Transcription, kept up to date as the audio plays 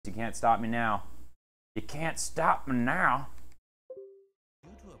You can't stop me now. You can't stop me now.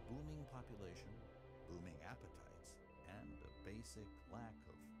 Due to a booming population, booming appetites, and a basic lack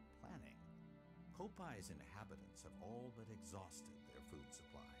of planning, Kopai's inhabitants have all but exhausted their food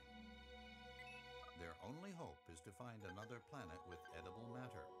supply. Their only hope is to find another planet with edible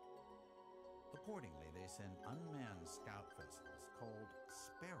matter. Accordingly, they send unmanned scout vessels called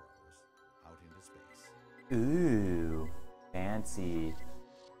Sparrows out into space. Ooh, fancy.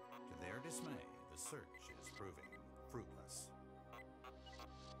 To their dismay, the search is proving fruitless.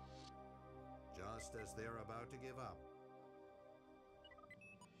 Just as they're about to give up,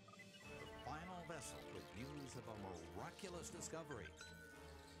 the final vessel with news of a miraculous discovery.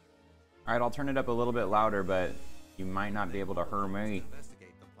 All right, I'll turn it up a little bit louder, but you might not be able to hear me.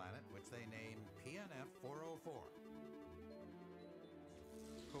 Investigate the planet, which they name PNF 404.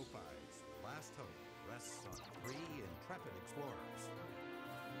 Kopai's last hope rests on 3 intrepid explorers.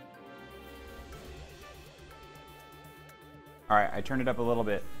 All right, I turned it up a little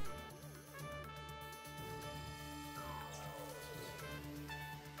bit.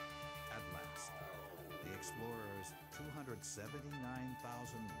 At last, the explorers'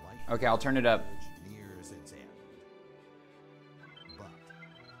 279,000 light. Okay, I'll turn it up. Nears its end. But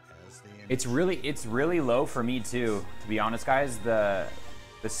as the It's really low for me too, to be honest, guys. The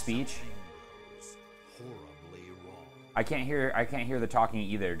speech. horribly wrong. I can't hear the talking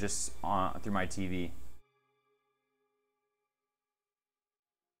either, just through my TV.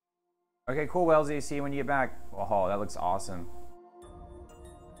 Okay, cool, Wellesley. See you when you get back. Oh, that looks awesome.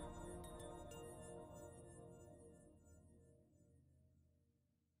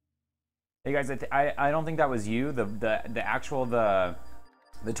 Hey guys, I don't think that was you. The actual the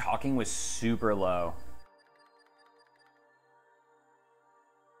talking was super low.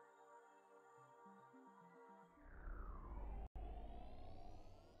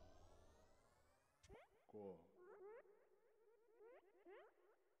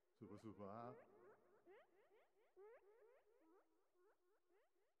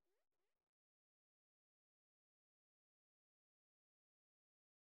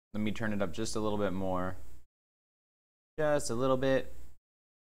 Let me turn it up just a little bit more. Just a little bit.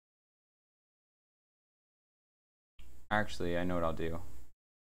 Actually, I know what I'll do.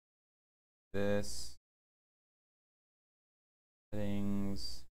 This.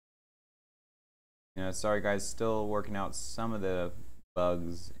 Settings. Yeah, sorry guys, still working out some of the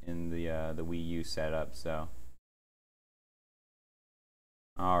bugs in the Wii U setup, so.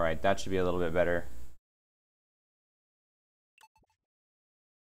 All right, that should be a little bit better.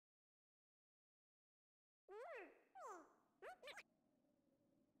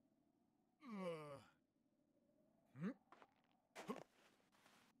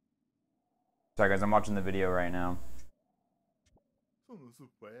 Sorry guys, I'm watching the video right now.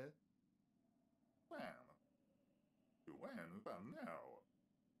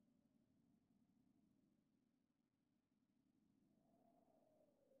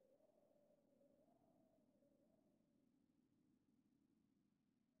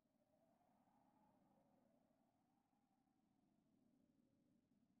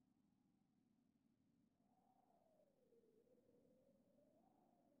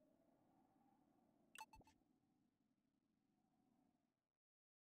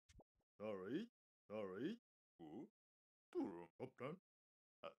 Sorry.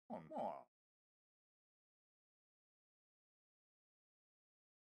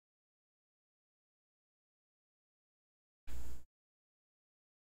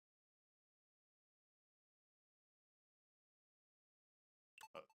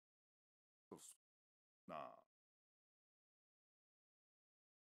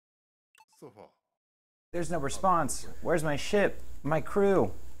 There's no response. Where's my ship? My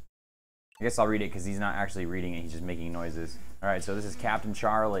crew? I guess I'll read it because he's not actually reading it. He's just making noises. All right, so this is Captain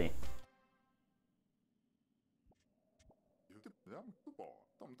Charlie.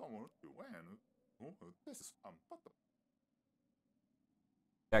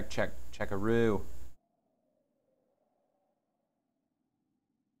 Checkaroo.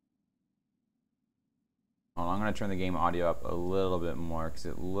 Hold on, I'm gonna turn the game audio up a little bit more because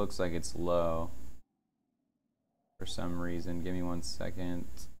it looks like it's low for some reason. Give me 1 second.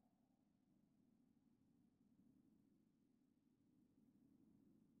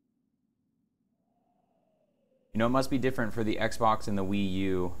 You know, it must be different for the Xbox and the Wii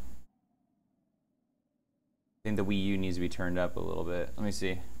U. I think the Wii U needs to be turned up a little bit. Let me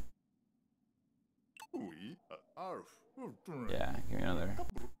see. Yeah, give me another.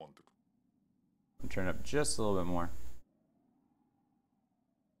 Turn it up just a little bit more.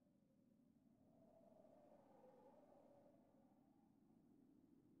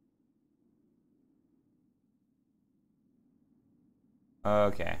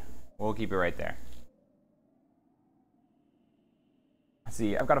 Okay, we'll keep it right there. Let's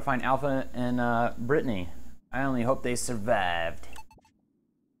see, I've got to find Alpha and Brittany. I only hope they survived.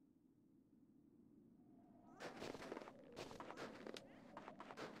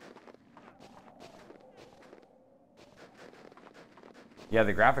 Yeah,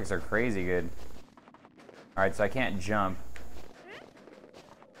 the graphics are crazy good. Alright, so I can't jump.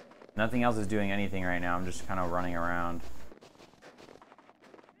 Nothing else is doing anything right now. I'm just kind of running around.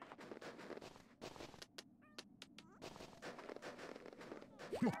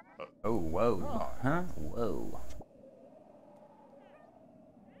 Oh, whoa. Huh? Whoa.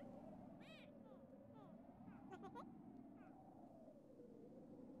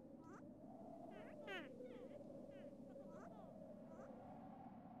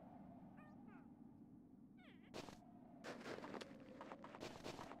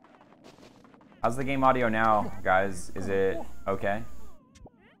 How's the game audio now, guys? Is it okay?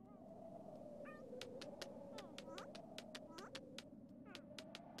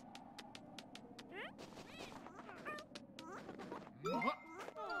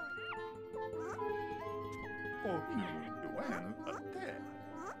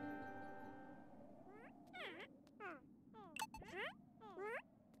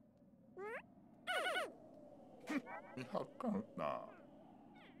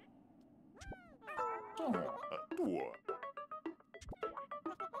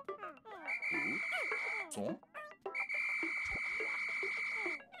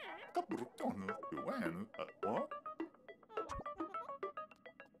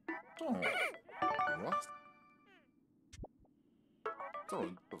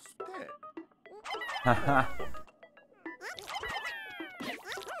 Haha.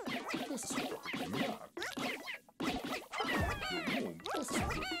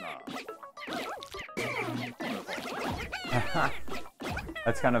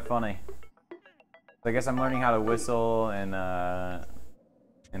 That's kind of funny. So I guess I'm learning how to whistle and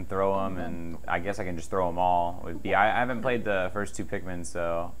throw them, and I guess I can just throw them all with B. I haven't played the first two Pikmin,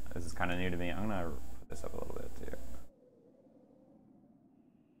 so this is kind of new to me. I'm gonna put this up a little bit too.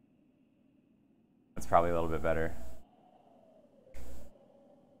 That's probably a little bit better.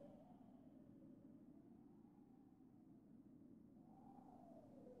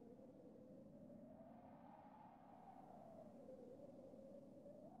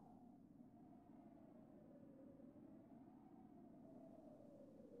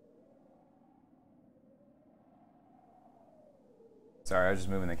 Sorry, I was just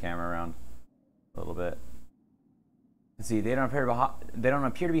moving the camera around a little bit. Let's see, they don't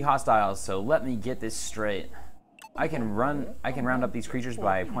appear to be hostile, so let me get this straight. I can round up these creatures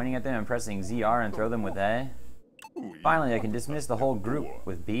by pointing at them and pressing ZR and throw them with A. Finally, I can dismiss the whole group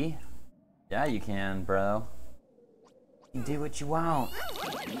with B. Yeah, you can, bro. You do what you want.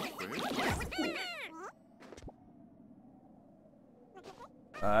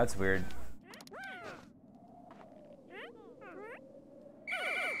 That's weird.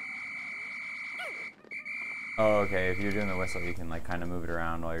 Oh, okay, if you're doing the whistle, you can like kind of move it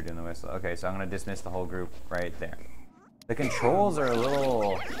around while you're doing the whistle. Okay, so I'm gonna dismiss the whole group right there. The controls are a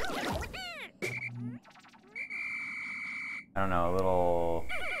little... I don't know, a little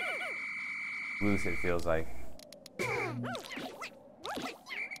loose, it feels like.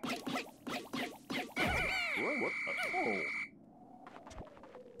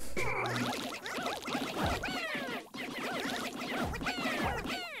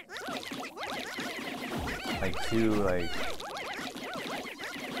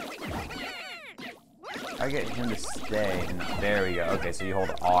 I get him to stay. And there we go. Okay, so you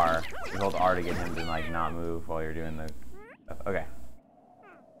hold R. You hold R to get him to like not move while you're doing the stuff. Okay.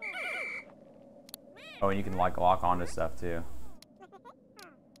 Oh, and you can like lock onto stuff too.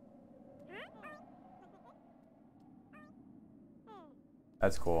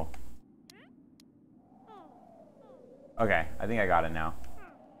 That's cool. Okay, I think I got it now.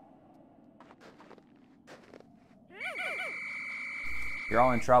 You're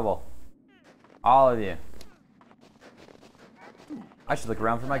all in trouble. All of you. I should look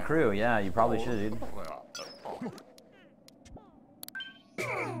around for my crew. Yeah, you probably should, dude.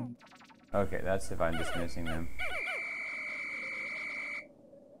 Okay, that's if I'm dismissing them.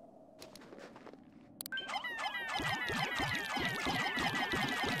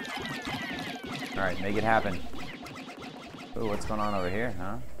 Alright, make it happen. Ooh, what's going on over here,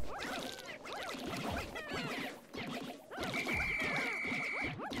 huh?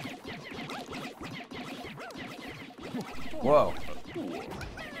 Whoa.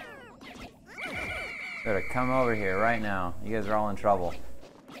 Better come over here right now. You guys are all in trouble.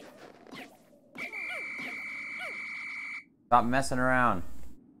 Stop messing around.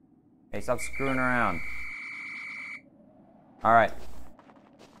 Hey, stop screwing around. Alright.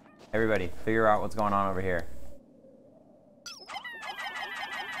 Everybody, figure out what's going on over here.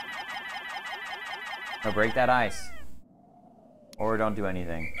 No, break that ice. Or don't do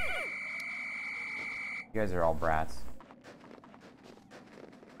anything. You guys are all brats.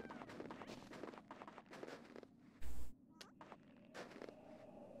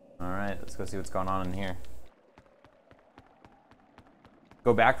 Alright, let's go see what's going on in here.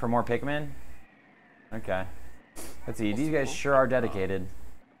 Go back for more Pikmin? Okay. Let's see, these guys sure are dedicated.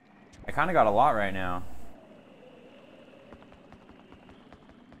 I kind of got a lot right now.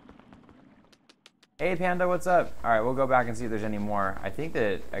 Hey Panda, what's up? Alright, we'll go back and see if there's any more. I think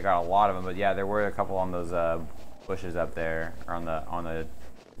that I got a lot of them, but yeah, there were a couple on those bushes up there, or on the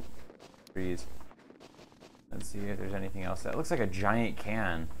trees. Let's see if there's anything else. That looks like a giant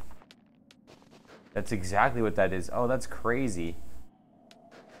can. That's exactly what that is. Oh, that's crazy.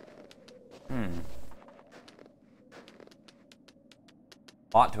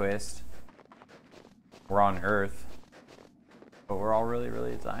 Plot twist. We're on Earth, but we're all really,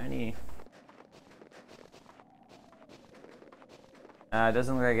 really tiny. It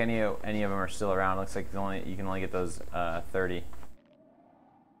doesn't look like any of them are still around. It looks like you can only get those 30.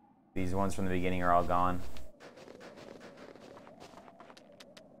 These ones from the beginning are all gone.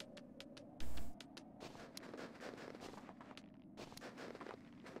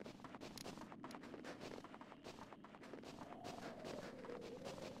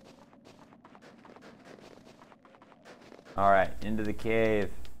 Alright, into the cave.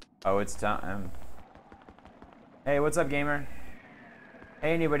 Oh, it's time. Hey, what's up, gamer?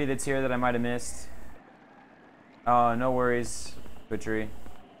 Hey, anybody that's here that I might have missed? Oh, no worries, Butchery.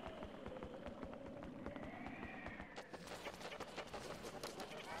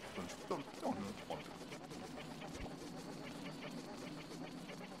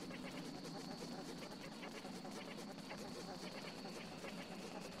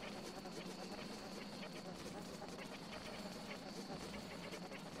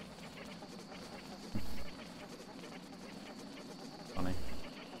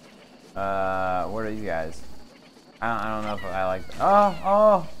 What are these guys? I don't know if I like them.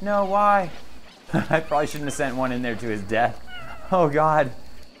 Oh, no, why? I probably shouldn't have sent one in there to his death. Oh God,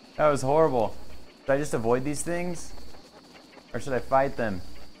 that was horrible. Should I just avoid these things? Or should I fight them?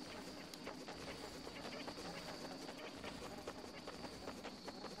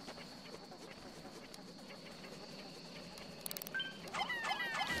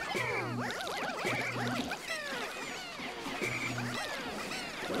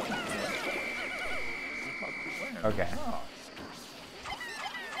 Okay.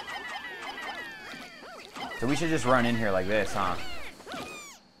 So we should just run in here like this, huh?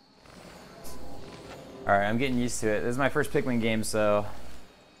 Alright, I'm getting used to it. This is my first Pikmin game, so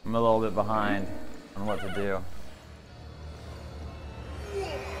I'm a little bit behind on what to do.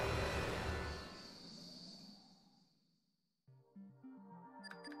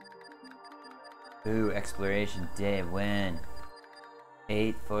 Ooh, exploration day when?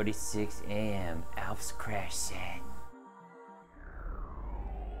 8:46 a.m. Alps crash set.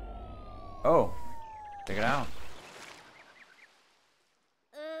 Oh, check it out.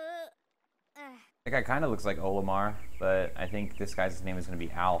 That guy kind of looks like Olimar, but I think this guy's name is going to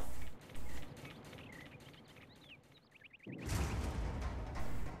be Alf.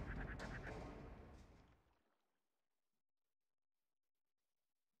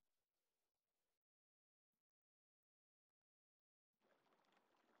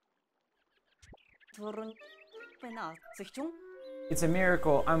 It's a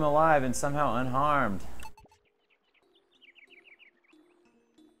miracle I'm alive and somehow unharmed.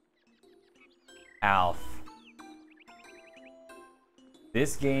 Alf.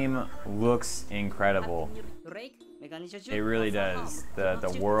 This game looks incredible. It really does.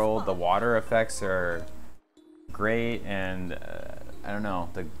 The world, the water effects are great, and I don't know,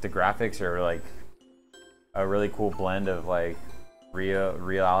 the graphics are like a really cool blend of like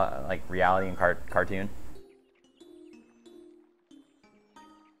reality and cartoon.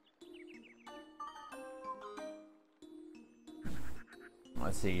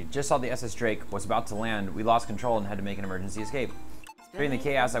 Let's see. Just saw the SS Drake was about to land. We lost control and had to make an emergency escape. During the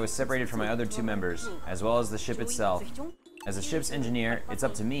chaos, I was separated from my other two members, as well as the ship itself. As the ship's engineer, it's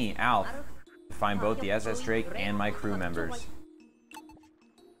up to me, Alf, to find both the SS Drake and my crew members.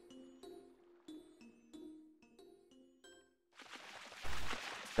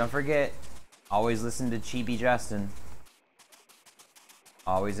 Don't forget, always listen to Cheapy Justin.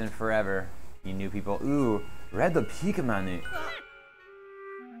 Always and forever. You new people. Ooh, read the Pikmin.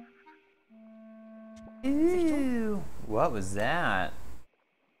 Ooh, What was that?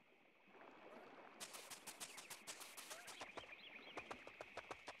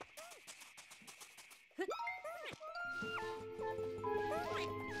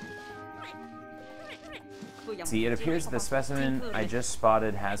 See, it appears the specimen I just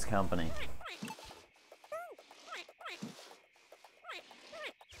spotted has company.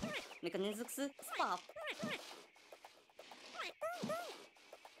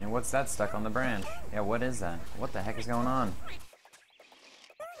 And what's that stuck on the branch? Yeah, what is that? What the heck is going on?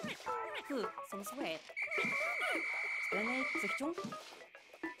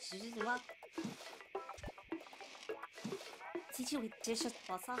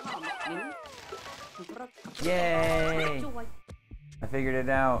 Yay! I figured it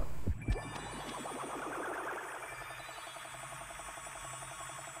out.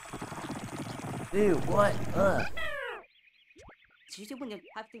 Dude, what? Ugh.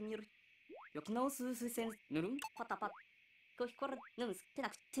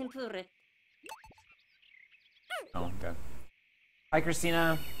 Oh, okay. Hi,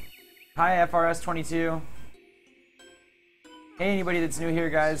 Christina. Hi, FRS22. Hey, anybody that's new here,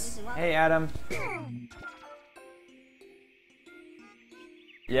 guys. Hey, Adam.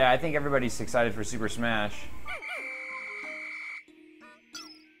 Yeah, I think everybody's excited for Super Smash.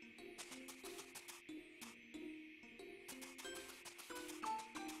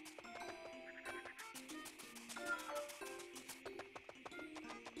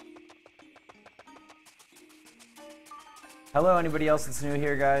 Hello, anybody else that's new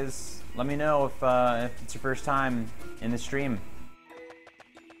here, guys. Let me know if it's your first time in the stream.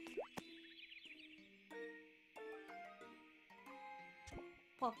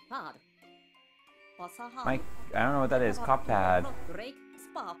 Mike, I don't know what that is. Cop pad.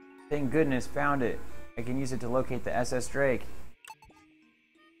 Thank goodness, found it. I can use it to locate the SS Drake.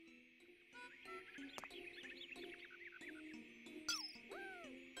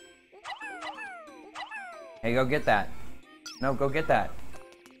 Hey, go get that. No, go get that.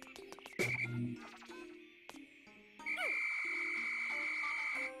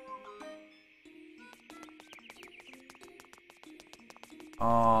 Oh,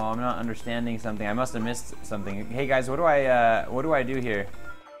 I'm not understanding something. I must have missed something. Hey guys, what do I do here?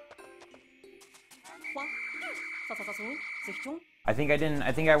 I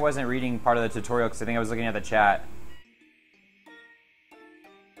think I wasn't reading part of the tutorial because I think I was looking at the chat.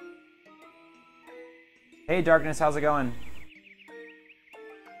 Hey Darkness, how's it going?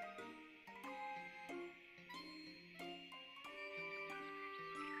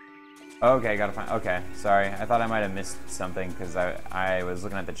 Okay, gotta find. Okay, sorry. I thought I might have missed something because I was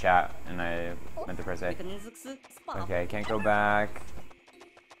looking at the chat and I meant to press A. Okay, can't go back.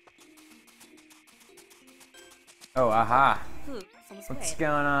 Oh, aha! What's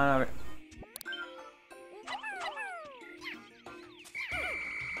going on over?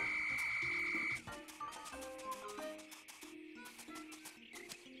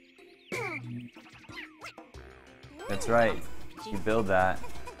 That's right. You build that.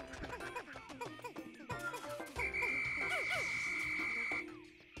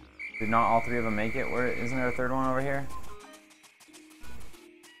 Did not all three of them make it? Where isn't there a third one over here?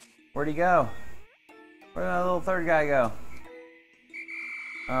 Where'd he go? Where'd that little third guy go?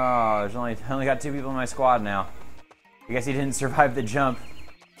 Oh, there's only got 2 people in my squad now. I guess he didn't survive the jump.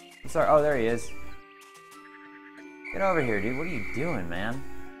 I'm sorry. Oh, there he is. Get over here, dude. What are you doing, man?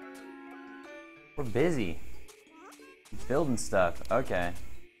 We're busy. Building stuff. Okay.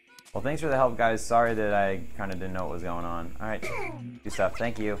 Well, thanks for the help, guys. Sorry that I kind of didn't know what was going on. All right. Do stuff.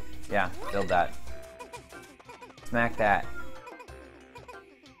 Thank you. Yeah, build that. Smack that.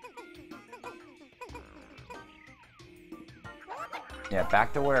 Yeah,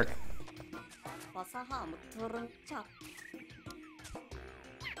 back to work.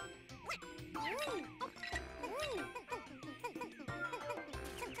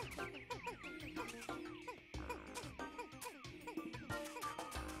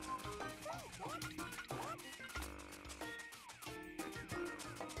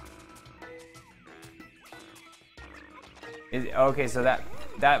 Okay, so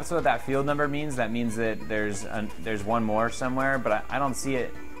that's what that field number means. That means that there's one more somewhere, but I don't see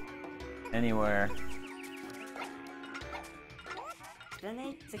it anywhere.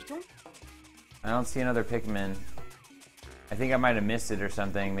 I don't see another Pikmin. I think I might have missed it or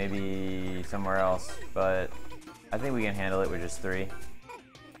something, maybe somewhere else, but I think we can handle it with just 3.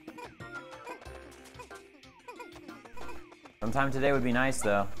 Sometime today would be nice,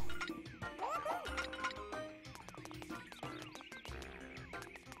 though.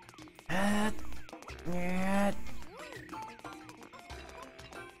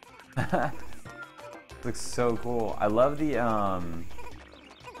 Looks so cool. I love the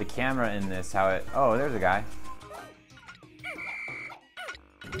camera in this, how it... Oh, there's a guy.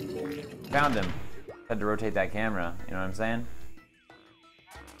 Found him. Had to rotate that camera, you know what I'm saying?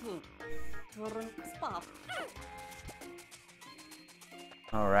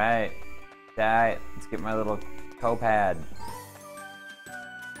 Alright. Let's get my little co-pad.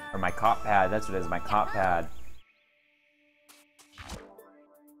 Or my cop pad, that's what it is, my cop pad.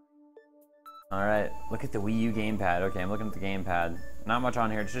 Alright, look at the Wii U gamepad. Okay, I'm looking at the gamepad. Not much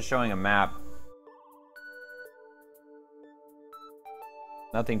on here, it's just showing a map.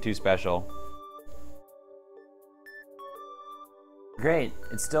 Nothing too special. Great,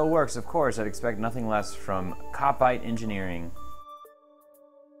 it still works, of course. I'd expect nothing less from Copite Engineering.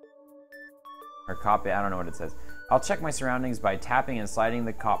 Or Copite, I don't know what it says. I'll check my surroundings by tapping and sliding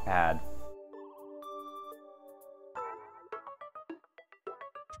the cop pad.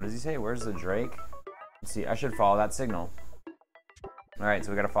 What does he say? Where's the Drake? Let's see, I should follow that signal. Alright,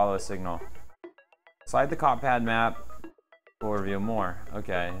 so we gotta follow a signal. Slide the cop pad map. We'll reveal more.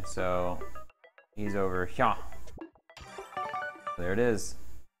 Okay, so he's over here. There it is.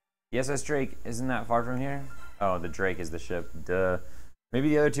 The SS Drake isn't that far from here? Oh, the Drake is the ship. Duh. Maybe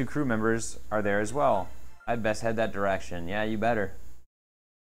the other two crew members are there as well. I'd best head that direction. Yeah, you better.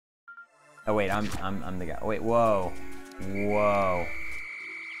 Oh wait, I'm the guy. Oh, wait, whoa. Whoa.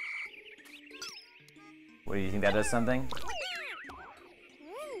 What, do you think that does something?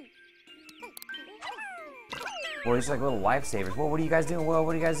 Whoa, these are like little lifesavers. Whoa, what are you guys doing? Whoa,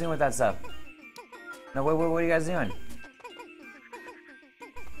 what are you guys doing with that stuff? No, wait, what are you guys doing?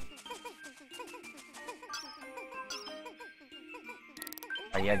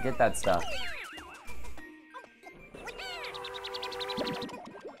 Oh yeah, get that stuff.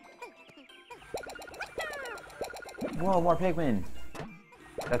 Whoa, more Pikmin.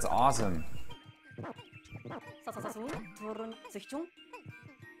 That's awesome.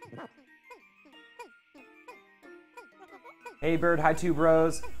 Hey Bird, hi Two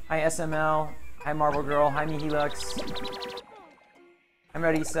Bros, hi SML, hi Marble Girl, hi Mihilux, hi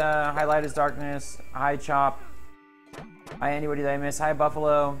Marisa, hi Light as Darkness, hi Chop, hi anybody that I miss, hi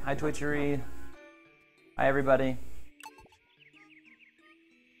Buffalo, hi Twitchery, hi everybody.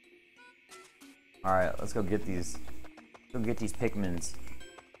 Alright, let's go get these. Let's go get these Pikmins.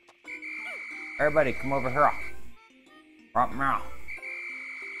 Everybody, come over here.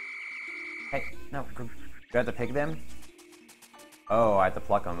 Hey, no, do I have to pick them? Oh, I have to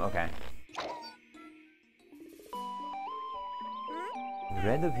pluck them, okay.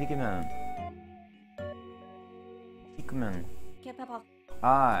 Red Pikmin. Pikmin.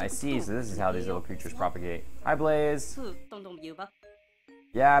 Ah, I see, so this is how these little creatures propagate. Hi, Blaze.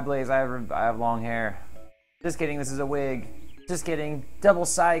 Yeah, Blaze, I have long hair. Just kidding, this is a wig. Just kidding, double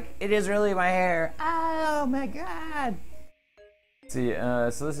psych. It is really my hair. Oh my god. See,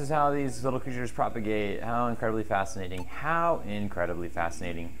 so this is how these little creatures propagate. How incredibly fascinating. How incredibly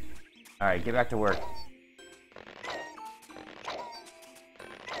fascinating. Alright, get back to work.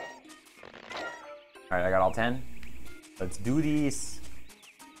 Alright, I got all 10. Let's do this.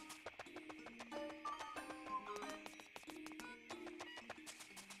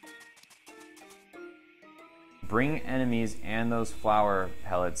 Bring enemies and those flower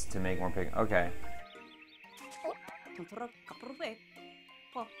pellets to make more Pikmin. Okay.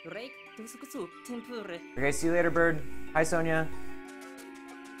 Okay, see you later, Bird. Hi, Sonia.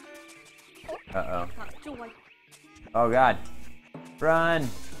 Uh-oh. Oh, God. Run!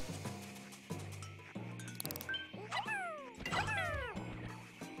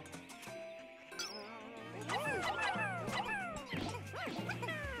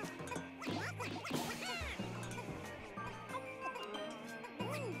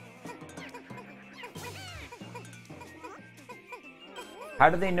 How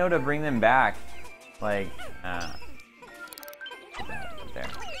do they know to bring them back? Like, get that up there.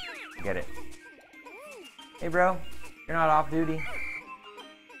 Get it. Hey, bro. You're not off duty.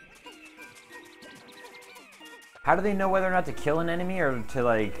 How do they know whether or not to kill an enemy or to,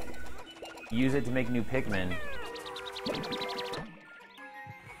 like, use it to make new Pikmin?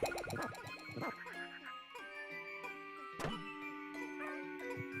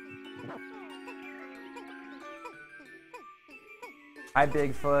 Hi,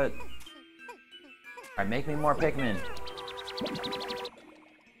 Bigfoot. Alright, make me more Pikmin.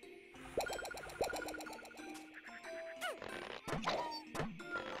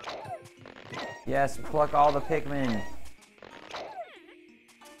 Yes, pluck all the Pikmin.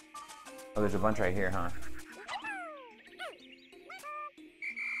 Oh, there's a bunch right here, huh?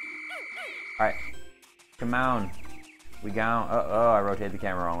 Alright. Come on. We gone. Uh-oh, I rotated the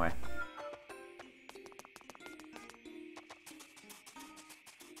camera wrong way.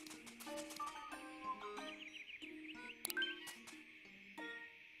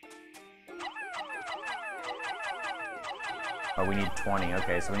 Oh, we need 20.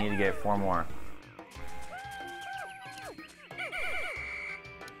 Okay, so we need to get 4 more.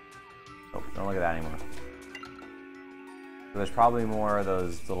 Oh, don't look at that anymore. So there's probably more of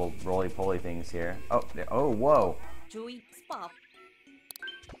those little roly-poly things here. Oh, oh, whoa.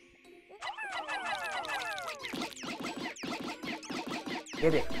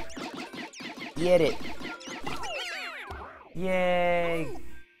 Get it. Get it. Yay.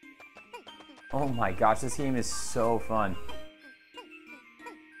 Oh my gosh, this game is so fun.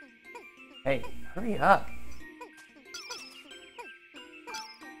 Hey, hurry up.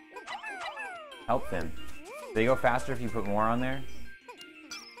 Help them. They go faster if you put more on there?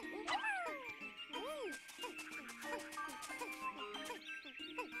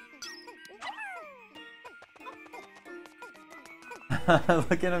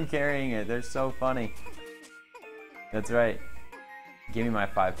 Look at them carrying it. They're so funny. That's right. Give me my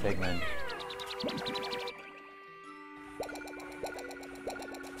 5 Pikmin.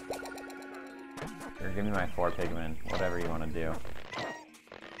 Or give me my 4 Pikmin. Whatever you want to do.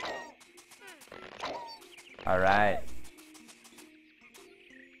 Alright.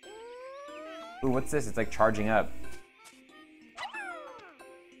 Ooh, what's this? It's like charging up.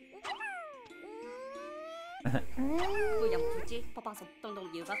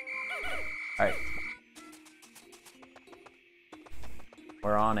 Alright.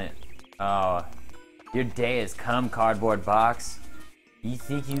 We're on it. Oh. Your day has come, cardboard box. You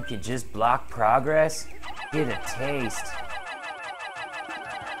think you can just block progress? Get a taste.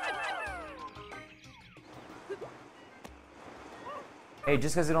 Hey,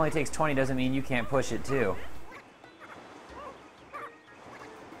 just because it only takes 20 doesn't mean you can't push it too.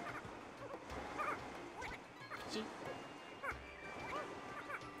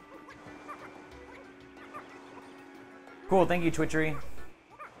 Cool, thank you, Twitchery.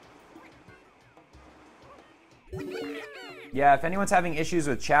 Yeah, if anyone's having issues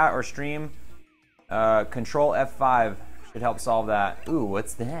with chat or stream, Control F5 should help solve that. Ooh,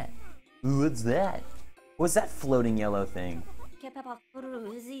 what's that? Ooh, what's that? What's that floating yellow thing?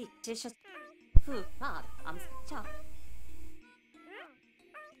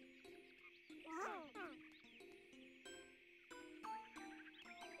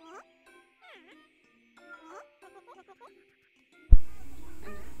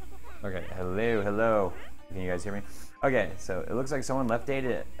 Okay, hello, hello. Can you guys hear me? Okay, so it looks like someone left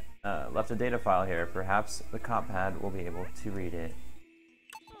a data file here. Perhaps the comp pad will be able to read it.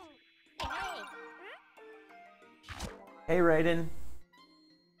 Hey, Raiden.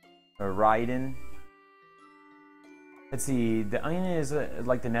 Or Raiden. Let's see. The onion is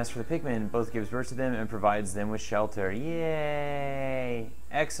like the nest for the Pikmin. Both gives birth to them and provides them with shelter. Yay!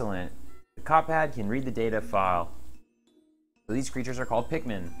 Excellent. The comp pad can read the data file. So these creatures are called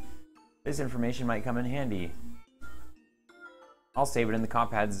Pikmin. This information might come in handy. I'll save it in the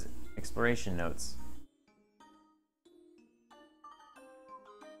comp pad's exploration notes.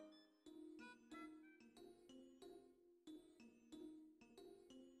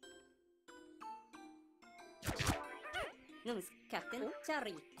 Captain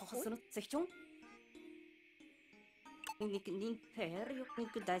Cherry,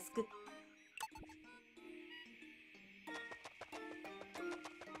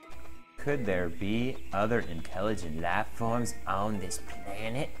 Could there be other intelligent life forms on this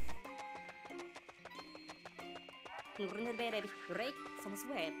planet?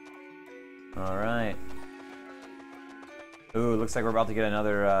 Alright. Ooh, looks like we're about to get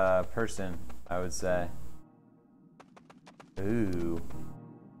another person, I would say. Ooh.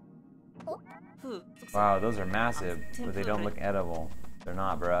 Wow, those are massive, but they don't look edible. They're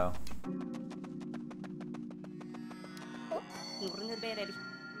not, bro.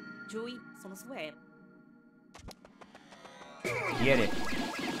 Get it.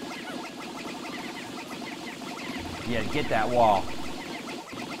 Yeah, get that wall.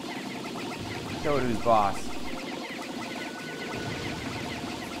 Show it who's boss.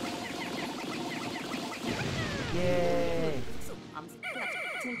 Yay!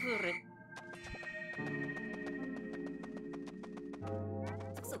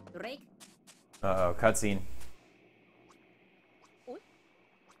 Uh-oh, cutscene.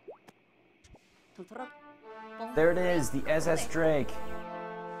 There it is, the SS Drake.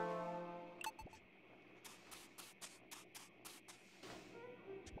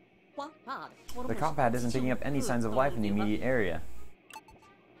 The comp pad isn't picking up any signs of life in the immediate area.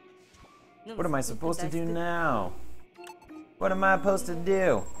 What am I supposed to do now? What am I supposed to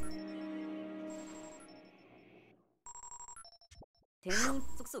do?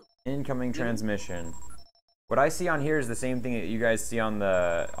 Incoming transmission. What I see on here is the same thing that you guys see on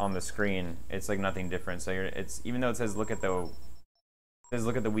the screen. It's like nothing different. So it's even though it says look at the It says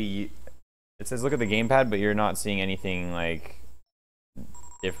look at the Wii. It says look at the gamepad, but you're not seeing anything like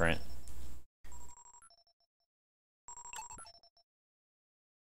different.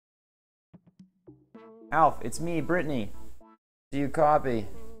 Alf, it's me, Brittany. Do you copy?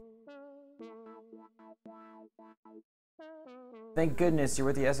 Thank goodness you're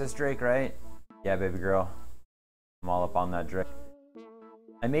with the SS Drake, right? Yeah, baby girl. I'm all up on that Drake.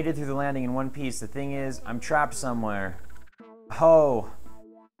 I made it through the landing in one piece. The thing is, I'm trapped somewhere. Oh,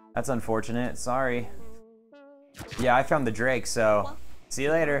 that's unfortunate. Sorry. Yeah, I found the Drake, so see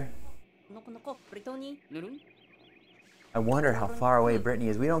you later. I wonder how far away Brittany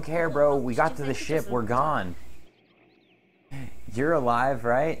is. We don't care, bro. We got to the ship. We're gone. You're alive,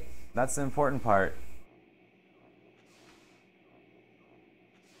 right? That's the important part.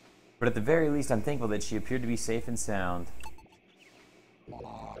 But at the very least, I'm thankful that she appeared to be safe and sound.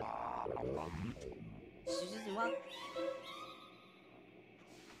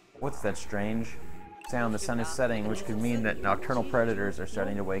 What's that strange sound? The sun is setting, which could mean that nocturnal predators are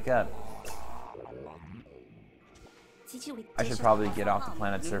starting to wake up. I should probably get off the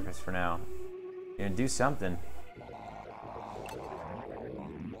planet's surface for now. And do something.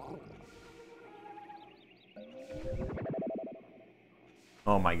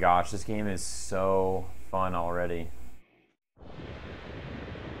 Oh my gosh, this game is so fun already.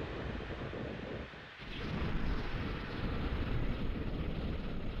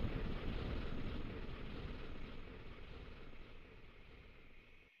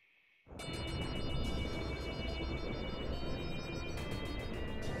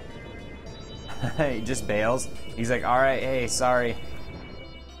 He just bails. He's like, alright, hey, sorry.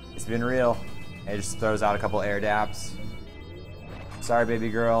 It's been real. He just throws out a couple air daps. Sorry, baby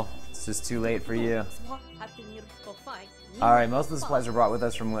girl. It's just too late for you. Alright, most of the supplies we brought with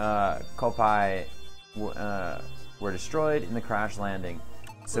us from Kopai were destroyed in the crash landing.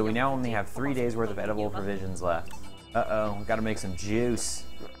 So we now only have 3 days worth of edible provisions left. Uh-oh, we gotta make some juice.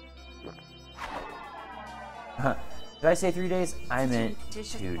 Did I say 3 days? I meant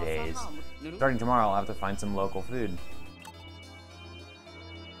 2 days. Starting tomorrow, I'll have to find some local food.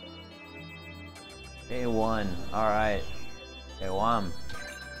 Day 1. Alright. Day 1.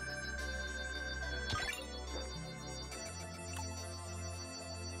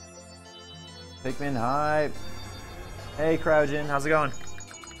 Pikmin hype. Hey, Crouchin. How's it going?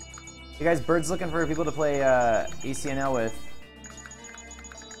 Hey guys, Bird's looking for people to play ACNL with.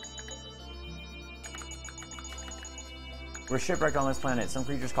 We're shipwrecked on this planet. Some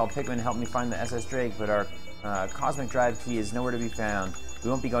creatures called Pikmin helped me find the SS Drake, but our cosmic drive key is nowhere to be found. We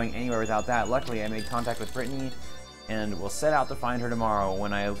won't be going anywhere without that. Luckily, I made contact with Brittany, and we'll set out to find her tomorrow.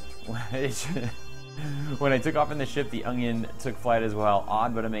 When I took off in the ship, the onion took flight as well.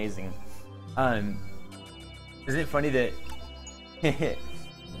 Odd but amazing. Isn't it funny that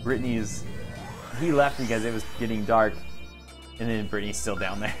he left because it was getting dark, and then Brittany's still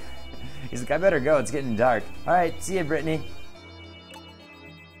down there. He's like, I better go. It's getting dark. All right, see ya, Brittany.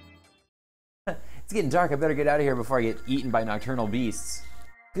 It's getting dark. I better get out of here before I get eaten by nocturnal beasts.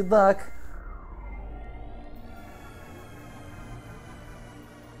 Good luck.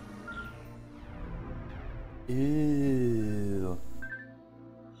 Ooh.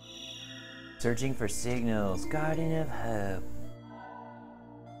 Searching for signals. Garden of Hope.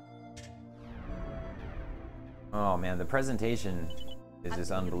 Oh man, the presentation is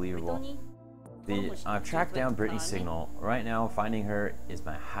just unbelievable. I've tracked down Brittany's signal. Right now, finding her is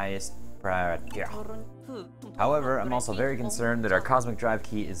my highest priority. However, I'm also very concerned that our cosmic drive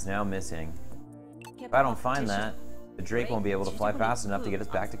key is now missing. If I don't find that, the Drake won't be able to fly fast enough to get us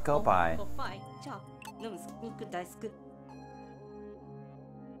back to Kopai.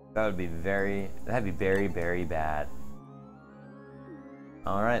 That'd be very, very bad.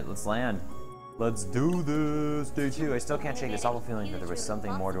 Alright, let's land. Let's do this! Day 2. I still can't shake this awful feeling that there was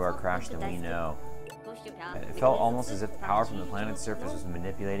something more to our crash than we know. It felt almost as if the power from the planet's surface was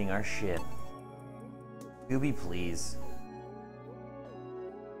manipulating our ship. Scooby, please.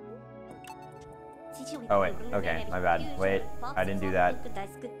 Oh wait, okay, my bad. Wait, I didn't do that.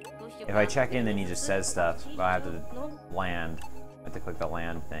 If I check in, then he just says stuff, but I have to land. I have to click the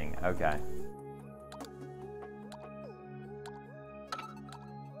land thing. Okay.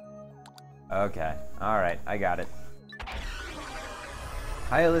 Okay, alright, I got it.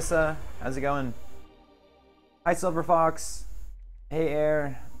 Hi Alyssa, how's it going? Hi Silver Fox. Hey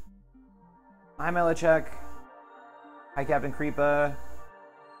Air. Hi Melichek. Hi Captain Creepa.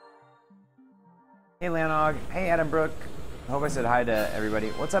 Hey Lanog. Hey Adam Brook. I hope I said hi to everybody.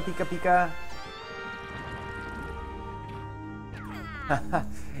 What's up Pika Pika?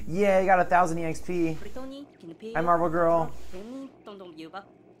 Yeah, you got 1,000 EXP. Hi, Marble Girl.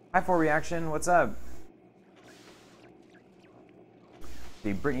 Hi, 4Reaction. What's up?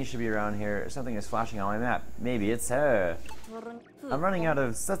 See, Brittany should be around here. Something is flashing on my map. Maybe it's her. I'm running out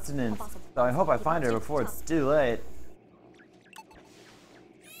of sustenance, so I hope I find her before it's too late.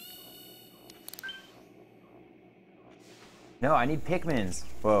 No, I need Pikmins.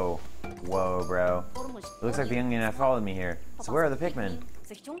 Whoa. Whoa, bro. It looks like the onion have followed me here. So where are the Pikmin?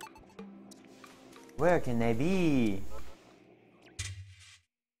 Where can they be?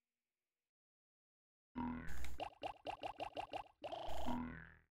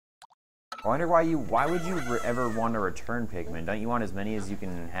 I wonder why would you ever want to return Pikmin? Don't you want as many as you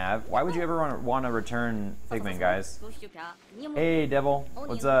can have? Why would you ever want to return Pikmin, guys? Hey, Devil.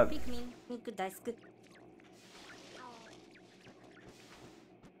 What's up?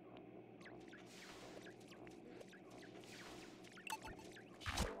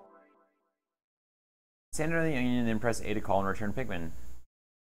 Stand under the onion and then press A to call and return Pikmin.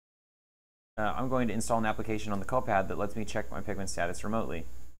 I'm going to install an application on the copad that lets me check my Pikmin status remotely.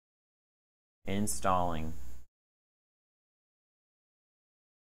 Installing.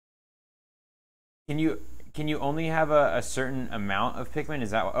 Can you only have a certain amount of Pikmin?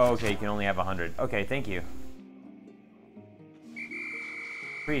 Is that, oh, okay, you can only have 100. Okay, thank you.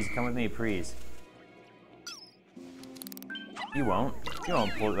 Please, come with me, please. You won't. You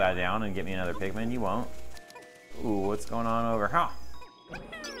won't pull that down and get me another Pikmin. You won't. Ooh, what's going on over here?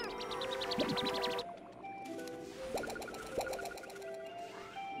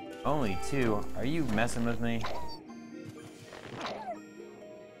 Only 2. Are you messing with me?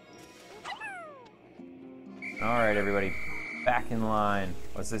 Alright, everybody. Back in line.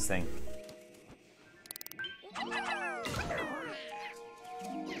 What's this thing?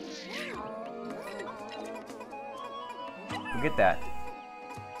 Go get that.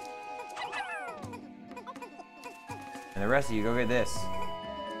 And the rest of you, go get this.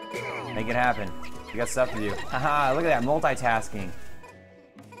 Make it happen. You got stuff to do. Haha, look at that, multitasking.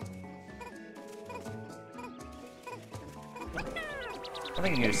 I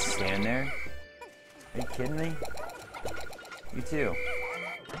think you can just stand there. Are you kidding me? You too.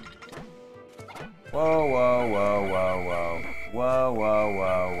 Whoa, whoa, whoa, whoa, whoa. Whoa, whoa,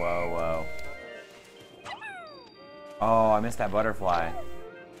 whoa, whoa, whoa. Oh, I missed that butterfly.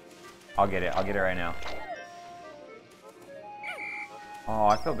 I'll get it. I'll get it right now. Oh,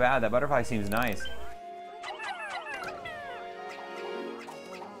 I feel bad. That butterfly seems nice.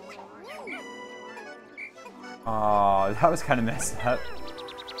 Oh, that was kind of messed up.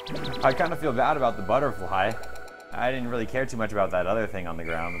 I kind of feel bad about the butterfly. I didn't really care too much about that other thing on the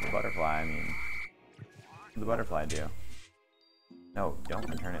ground with the butterfly. I mean, what did the butterfly do? No, don't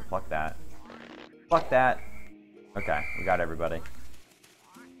return it. Pluck that. Pluck that. Okay, we got everybody.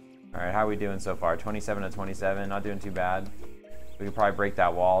 Alright, how are we doing so far? 27 to 27, not doing too bad. We could probably break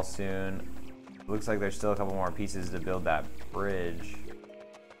that wall soon. Looks like there's still a couple more pieces to build that bridge.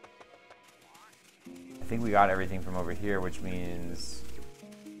 I think we got everything from over here, which means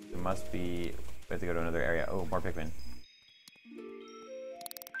it must be... We have to go to another area. Oh, more Pikmin.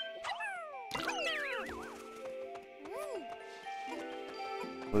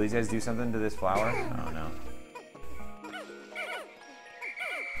 Will these guys do something to this flower? I don't know.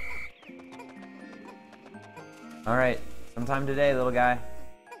 Alright, sometime today, little guy.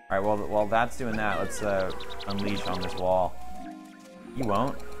 Alright, well, while that's doing that, let's unleash on this wall. You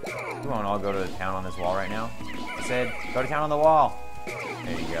won't. You won't all go to town on this wall right now. I said, go to town on the wall.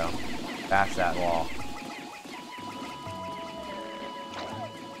 There you go. Bash that wall.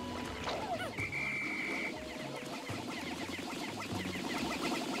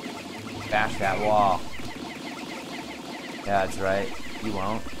 Bash that wall. Yeah, that's right. You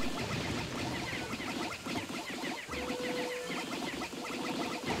won't.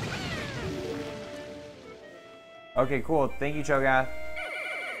 Okay, cool. Thank you, Cho'Gath.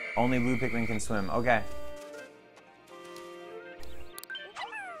 Only blue Pikmin can swim. Okay.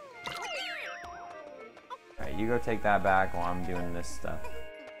 Alright, you go take that back while I'm doing this stuff.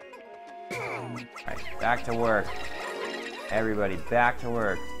 Alright, back to work. Everybody, back to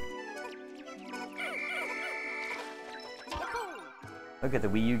work. Look at the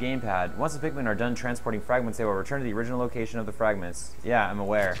Wii U gamepad. Once the Pikmin are done transporting fragments, they will return to the original location of the fragments. Yeah, I'm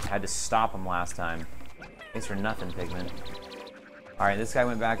aware. I had to stop them last time. Thanks for nothing, Pikmin. Alright, this guy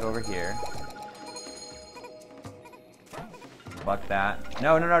went back over here. Fuck that.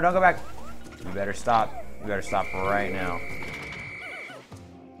 No, no, no, don't go back. You better stop. You better stop right now.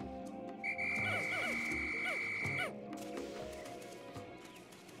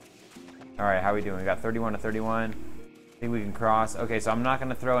 Alright, how we doing? We got 31 to 31. Think we can cross? Okay, so I'm not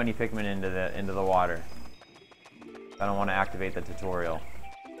gonna throw any Pikmin into the water. I don't want to activate the tutorial.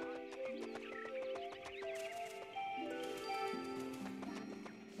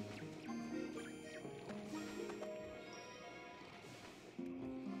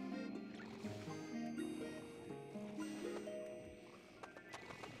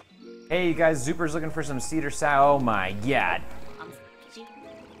 Hey, you guys, Zuper's looking for some cedar sap. Oh my god.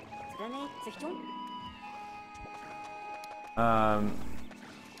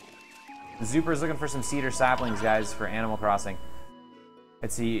 Zuper's looking for some cedar saplings, guys, for Animal Crossing.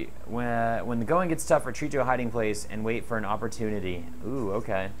 Let's see. When the going gets tough, retreat to a hiding place and wait for an opportunity. Ooh,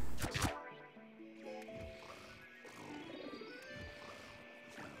 okay.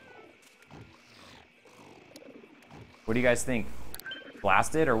 What do you guys think?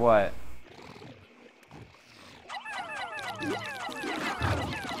 Blast it or what?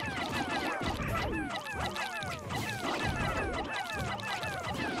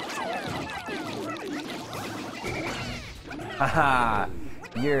 Haha,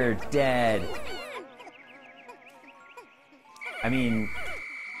 you're dead. I mean,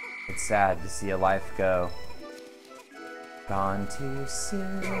 it's sad to see a life go. Gone too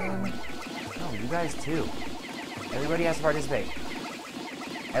soon. Oh, you guys too. Everybody has to participate.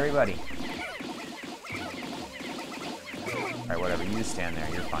 Everybody. Alright, whatever. You just stand there.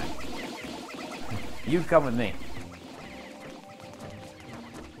 You're fine. You come with me.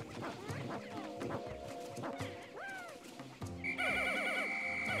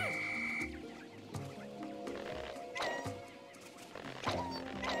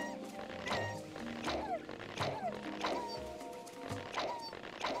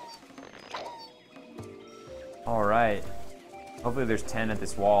 Alright. Hopefully there's 10 at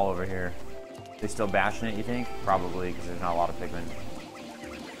this wall over here. They still bashing it, you think? Probably, because there's not a lot of Pikmin.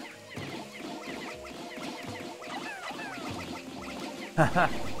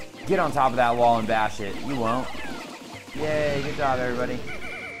 Get on top of that wall and bash it. You won't. Yay, good job, everybody.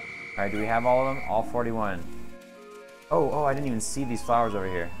 Alright, do we have all of them? All 41. Oh, I didn't even see these flowers over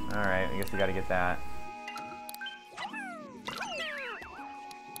here. Alright, I guess we gotta get that.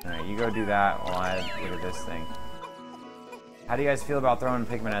 Alright, you go do that while I look at this thing. How do you guys feel about throwing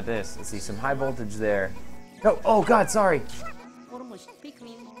Pikmin at this? Let's see, some high voltage there. No, oh god, sorry!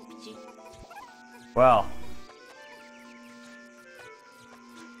 Well.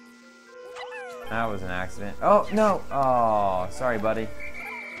 That was an accident. Oh, no! Oh, sorry, buddy.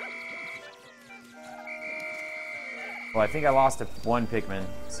 Well, I think I lost one Pikmin,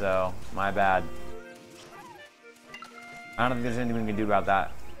 so my bad. I don't think there's anything we can do about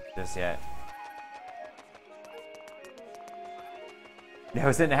that just yet. That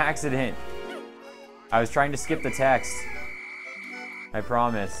was an accident. I was trying to skip the text. I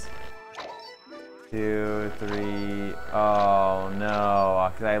promise. 2, 3. Oh no,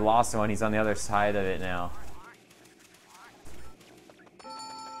 because I lost one. He's on the other side of it now.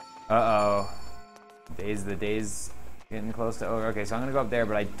 Uh-oh. The day's getting close to over. Okay, so I'm gonna go up there,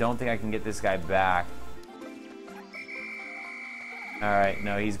 but I don't think I can get this guy back. Alright,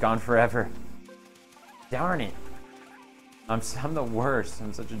 no, he's gone forever. Darn it. I'm the worst.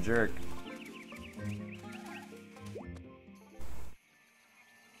 I'm such a jerk.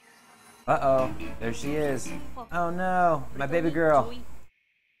 Uh-oh. There she is. Oh no. My baby girl.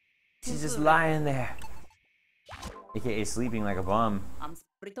 She's just lying there. AKA sleeping like a bum.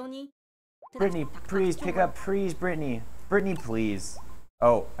 Brittany, please pick up. Please, Brittany. Brittany, please.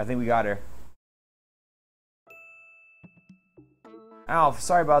 Oh, I think we got her. Oh,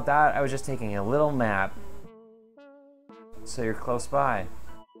 sorry about that. I was just taking a little nap. So you're close by.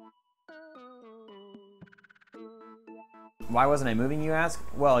 Why wasn't I moving, you ask?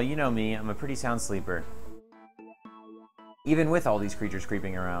 Well, you know me, I'm a pretty sound sleeper. Even with all these creatures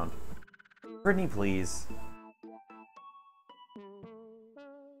creeping around. Brittany, please.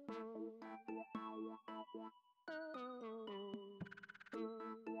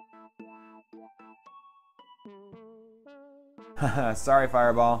 Sorry,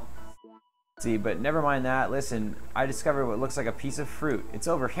 Fireball. See, but never mind that. Listen, I discovered what looks like a piece of fruit. It's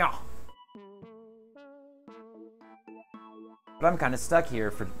over here. But I'm kind of stuck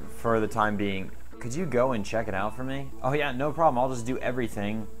here for the time being. Could you go and check it out for me? Oh yeah, no problem. I'll just do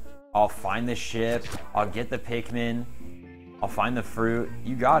everything. I'll find the ship. I'll get the Pikmin. I'll find the fruit.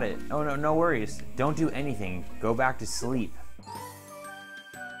 You got it. Oh no, no worries. Don't do anything. Go back to sleep.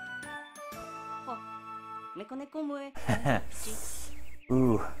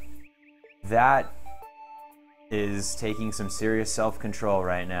 Ooh. That is taking some serious self-control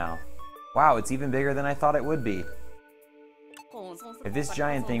right now. Wow, it's even bigger than I thought it would be. If this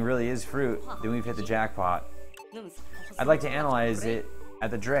giant thing really is fruit, then we've hit the jackpot. I'd like to analyze it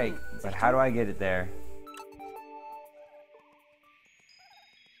at the Drake, but how do I get it there?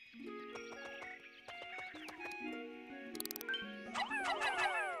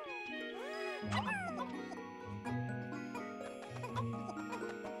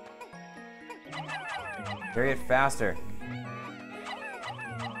 Carry it faster.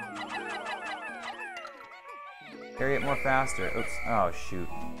 Carry it more faster. Oops. Oh, shoot.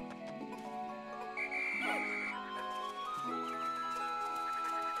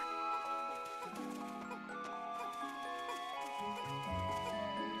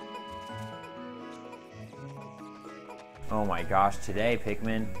 Oh my gosh, today,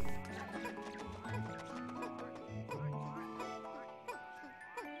 Pikmin.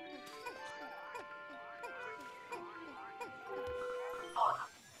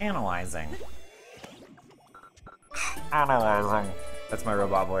 Analyzing. Analyzing. That's my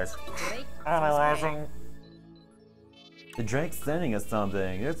robot voice. Analyzing. The Drake's sending us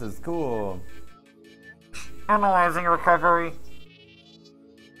something. This is cool. Analyzing recovery.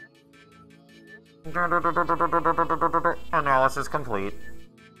 Analysis complete.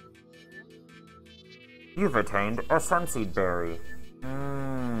 You've attained a sunseed berry.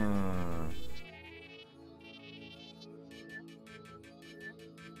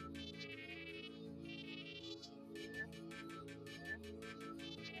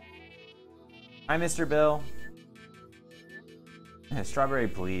 Hi, Mr. Bill. Strawberry,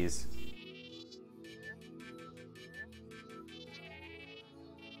 please.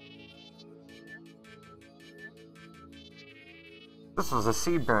 This is a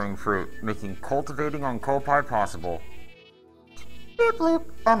seed-bearing fruit, making cultivating on Kolpai possible. Beep bloop,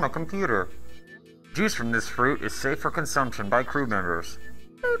 on my computer. Juice from this fruit is safe for consumption by crew members.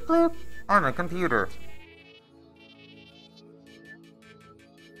 Beep bloop, on my computer.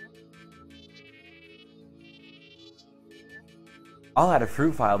 I'll add a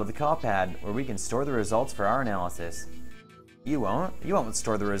fruit file to the copad where we can store the results for our analysis. You won't? You won't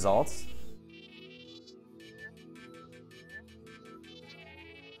store the results.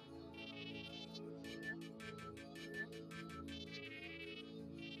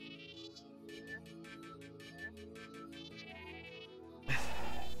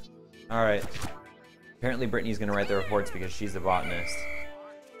 Alright. Apparently Brittany's gonna write the reports because she's the botanist.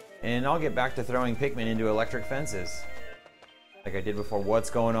 And I'll get back to throwing Pikmin into electric fences. Like I did before. What's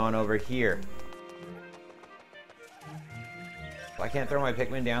going on over here? I can't throw my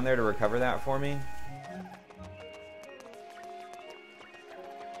Pikmin down there to recover that for me?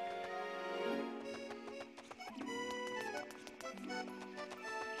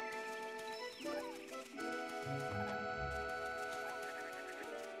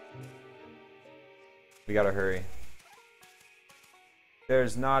 We gotta hurry.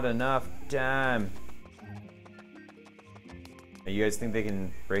 There's not enough time. You guys think they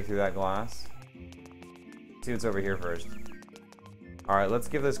can break through that glass? Let's see what's over here first. Alright, let's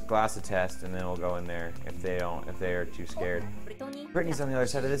give this glass a test and then we'll go in there if they are too scared. Brittany's on the other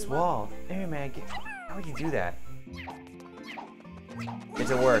side of this wall. Hey man, how would you do that? Get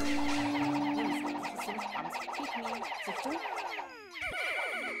to work.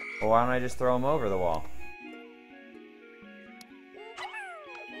 Well, why don't I just throw him over the wall?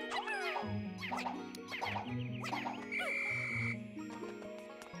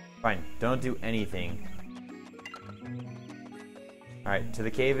 Fine, don't do anything. Alright, to the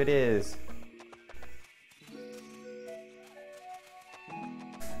cave it is.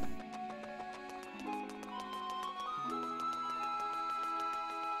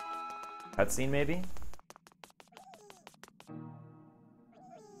 Cutscene maybe?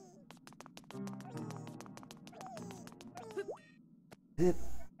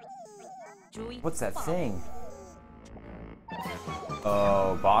 What's that thing?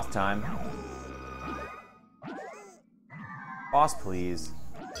 Oh, boss time. Boss, please.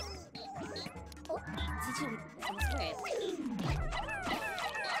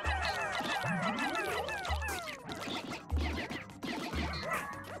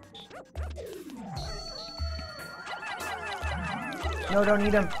 No, don't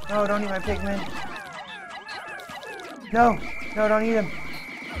eat him. No, don't eat my Pikmin. No, no, don't eat him.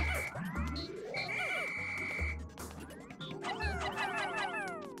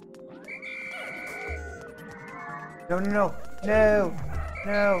 No, no, no, no,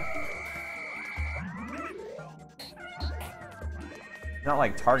 no. Not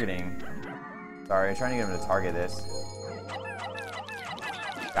like targeting. Sorry, I'm trying to get him to target this.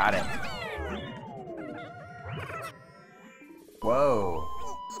 Got it. Whoa.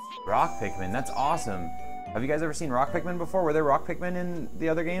 Rock Pikmin, that's awesome. Have you guys ever seen Rock Pikmin before? Were there Rock Pikmin in the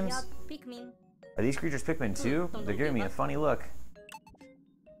other games? Pikmin. Are these creatures Pikmin too? They're giving me a funny look.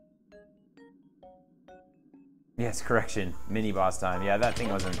 Yes, correction. Mini boss time. Yeah, that thing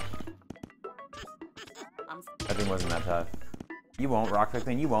wasn't that tough. You won't, Rock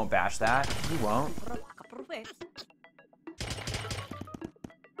Pikmin. You won't bash that. You won't.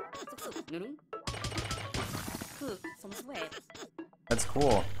 That's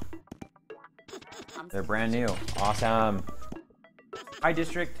cool. They're brand new. Awesome. Hi,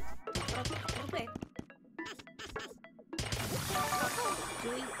 District.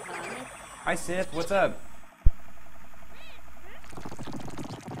 Hi, Sith. What's up?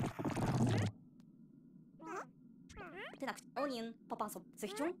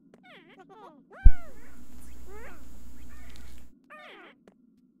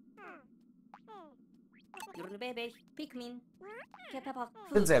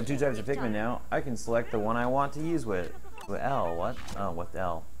 Since I have 2 types of Pikmin now, I can select the one I want to use with L. What? Oh, with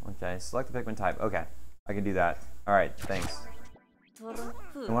L. Okay, select the Pikmin type. Okay, I can do that. All right, thanks.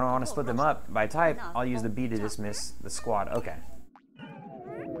 And when I want to split them up by type, I'll use the B to dismiss the squad. Okay.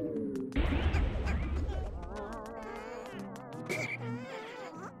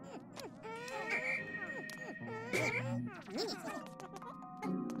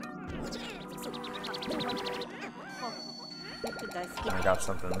 I got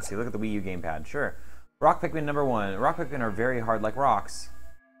something. Let's see. Look at the Wii U gamepad. Sure. Rock Pikmin number 1. Rock Pikmin are very hard like rocks.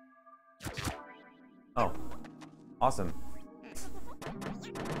 Oh. Awesome.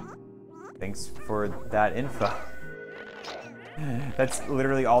 Thanks for that info. That's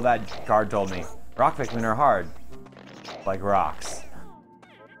literally all that card told me. Rock Pikmin are hard. Like rocks.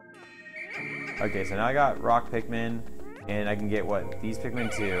 Okay, so now I got Rock Pikmin, and I can get what? These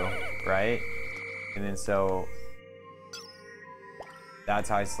Pikmin too, right? And then so that's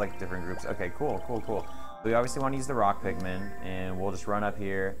how I select different groups. Okay, cool, cool, cool. So we obviously want to use the Rock Pikmin, and we'll just run up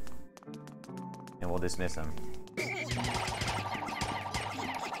here, and we'll dismiss them.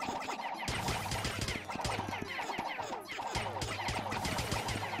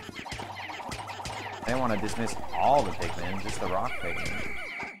 I want to dismiss all the Pikmin, just the Rock Pikmin.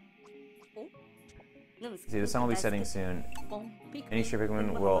 See, the sun will be setting soon. Any stray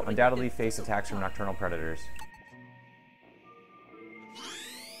Pikmin will undoubtedly face attacks from nocturnal predators.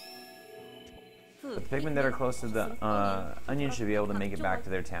 But the Pikmin that are close to the onion should be able to make it back to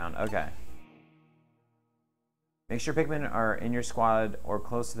their town. Okay. Make sure Pikmin are in your squad or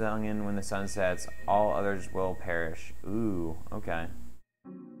close to the onion when the sun sets. All others will perish. Ooh, okay.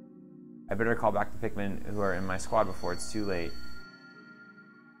 I better call back the Pikmin who are in my squad before it's too late.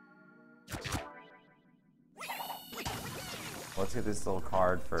 Let's get this little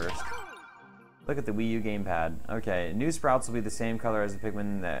card first. Look at the Wii U gamepad. Okay, new sprouts will be the same color as the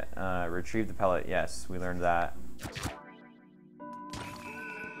Pikmin that retrieved the pellet. Yes, we learned that.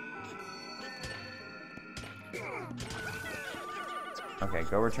 Okay,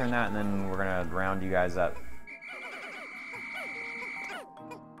 go return that, and then we're gonna round you guys up.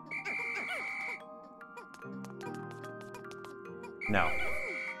 No.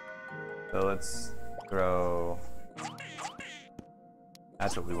 So let's throw...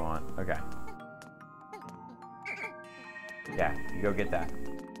 That's what we want. Okay. Yeah, you go get that.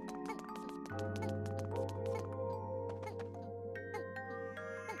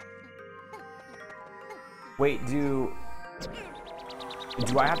 Wait, do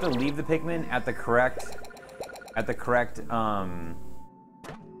I have to leave the Pikmin at the correct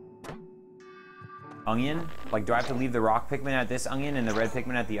onion? Like, do I have to leave the Rock Pikmin at this onion and the red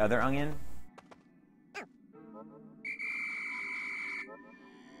Pikmin at the other onion?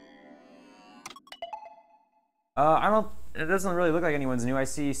 It doesn't really look like anyone's new. I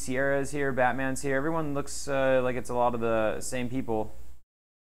see Sierra's here, Batman's here. Everyone looks like it's a lot of the same people.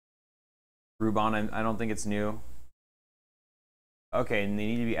 Rubon, I don't think it's new. Okay, and they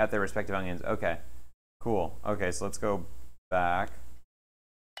need to be at their respective onions. Okay, cool. Okay, so let's go back.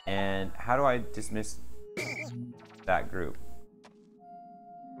 And how do I dismiss that group?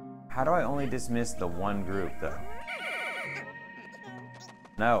 How do I only dismiss the one group, though?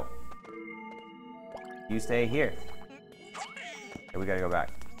 No. You stay here. Okay, we gotta go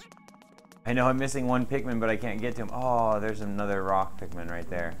back. I know I'm missing one Pikmin, but I can't get to him. Oh, there's another Rock Pikmin right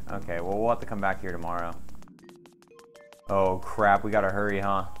there. Okay, well, we'll have to come back here tomorrow. Oh, crap. We gotta hurry,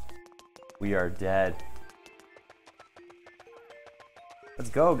 huh? We are dead. Let's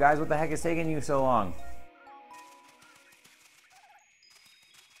go, guys. What the heck is taking you so long?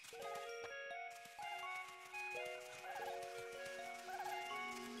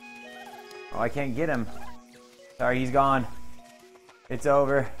 Oh, I can't get him. Sorry, he's gone. It's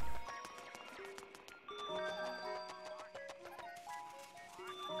over.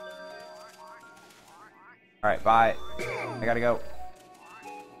 Alright, bye. I gotta go.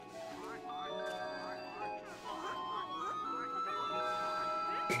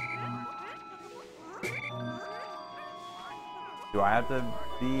 Do I have to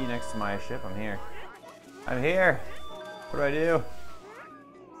be next to my ship? I'm here. I'm here! What do I do?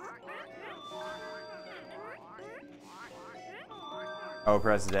 Oh,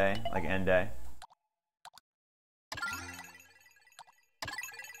 press day, like end day.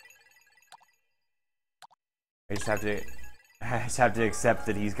 I just have to accept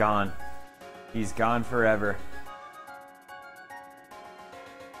that he's gone. He's gone forever.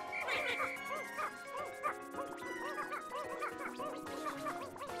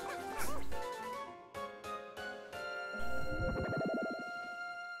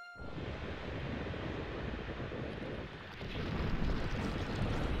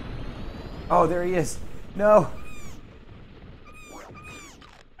 Oh, there he is. No.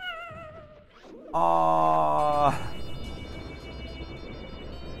 Aww.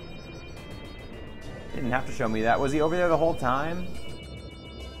 Didn't have to show me that. Was he over there the whole time?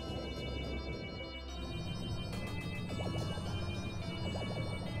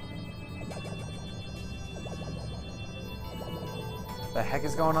 The heck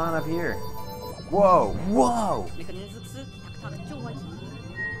is going on up here? Whoa, whoa!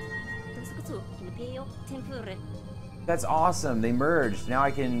 That's awesome. They merged. Now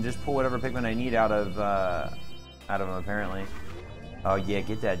I can just pull whatever Pikmin I need out of them, apparently. Oh yeah,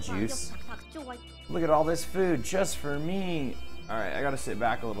 get that juice. Look at all this food just for me. All right, I gotta sit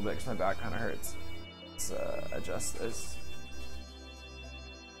back a little bit because my back kind of hurts. Let's adjust this.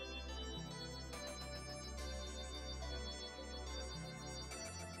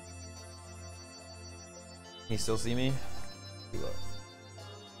 Can you still see me? Look.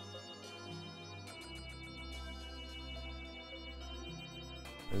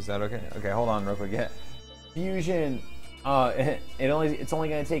 Is that okay? Okay, hold on real quick. Yeah. Fusion. It's only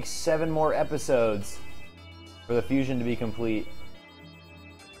gonna take 7 more episodes for the fusion to be complete.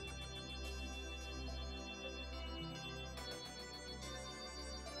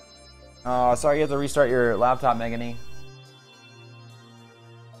 Oh, sorry, you have to restart your laptop, Megany.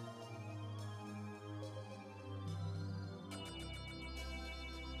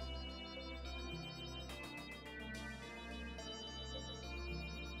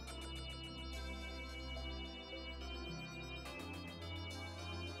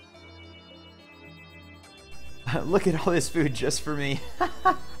 Look at all this food just for me.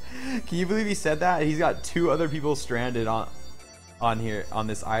 Can you believe he said that? He's got 2 other people stranded on here on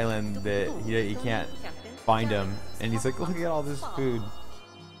this island that he can't find them, and he's like, look at all this food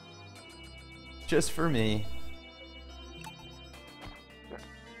just for me.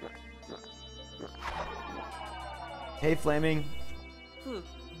 Hey, Flaming.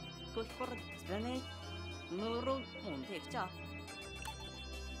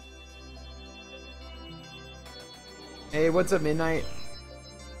 Hey, what's up, Midnight?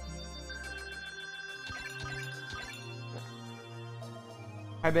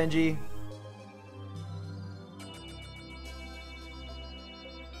 Hi, Benji.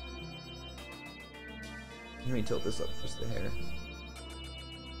 Let me tilt this up just a hair.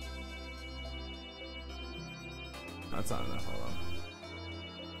 That's not enough, hold on.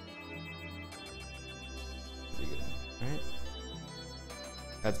 Pretty good, right?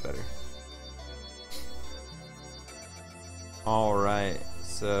 That's better. Alright,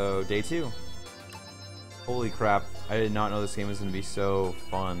 so day 2. Holy crap, I did not know this game was going to be so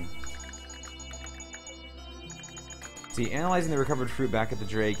fun. See, analyzing the recovered fruit back at the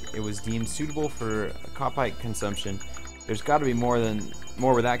Drake, it was deemed suitable for copite consumption. There's got to be more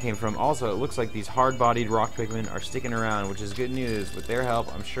where that came from. Also, it looks like these hard-bodied rock Pikmin are sticking around, which is good news. With their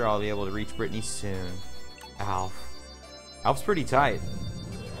help, I'm sure I'll be able to reach Brittany soon. Alf. Alf's pretty tight.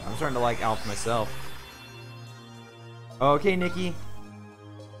 I'm starting to like Alf myself. Okay, Nikki.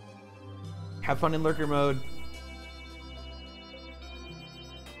 Have fun in lurker mode.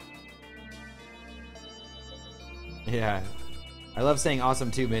 Yeah. I love saying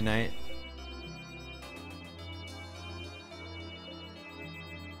awesome too, Midnight.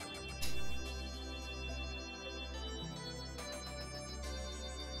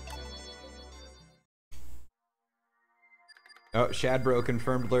 Oh, Shadbro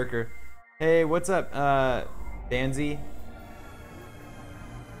confirmed lurker. Hey, what's up, Danzy?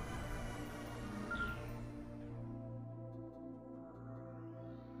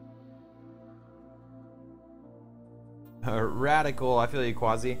 Radical, I feel you,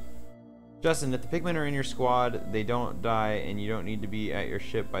 Quasi. Justin, if the Pikmin are in your squad, they don't die, and you don't need to be at your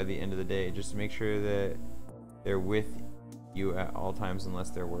ship by the end of the day. Just make sure that they're with you at all times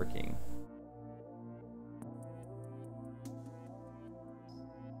unless they're working.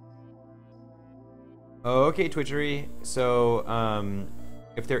 Oh, okay, Twitchery. So,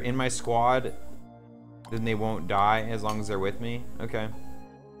 if they're in my squad, then they won't die as long as they're with me? Okay.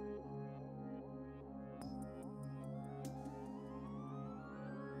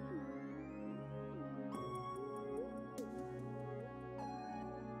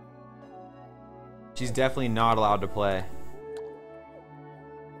 She's definitely not allowed to play.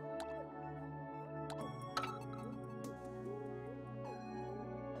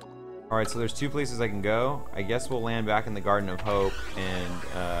 Alright, so there's 2 places I can go. I guess we'll land back in the Garden of Hope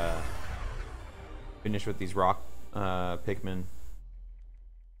and finish with these rock Pikmin.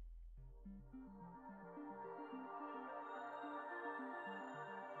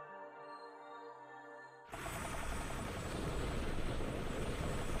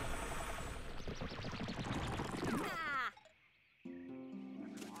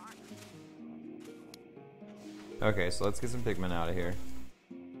 Okay, so let's get some Pikmin out of here.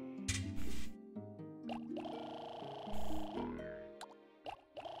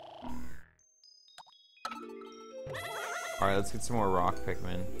 Alright, let's get some more rock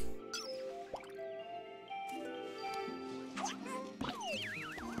Pikmin.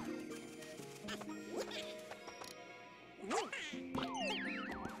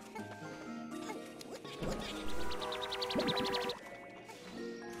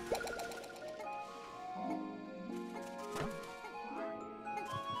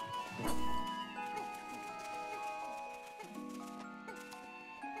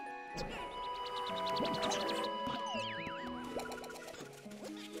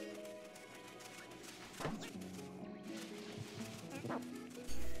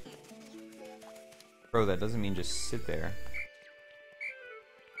 Bro, that doesn't mean just sit there.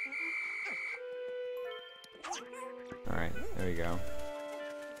 Alright, there we go.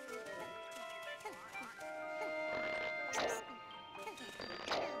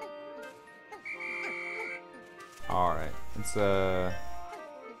 Alright, let's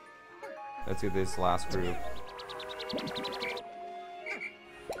do this last group.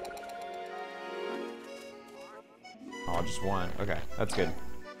 Oh, just one. Okay, that's good.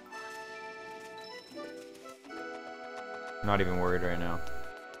 Not even worried right now.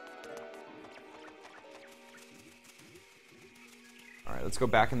 Alright, let's go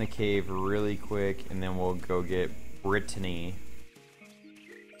back in the cave really quick and then we'll go get Brittany.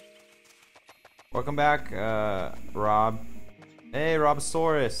 Welcome back, Rob. Hey,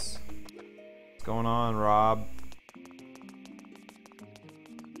 Robosaurus. What's going on, Rob?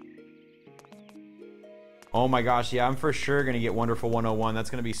 Oh my gosh, yeah, I'm for sure gonna get Wonderful 101.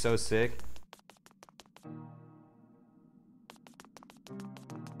 That's gonna be so sick.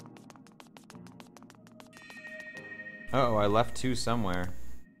 Uh oh, I left 2 somewhere.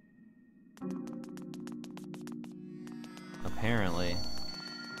 Apparently.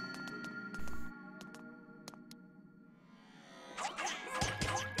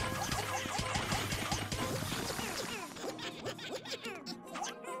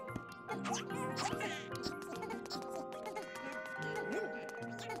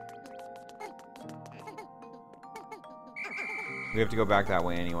 We have to go back that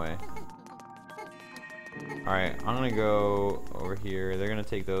way anyway. Alright, I'm gonna go over here. They're gonna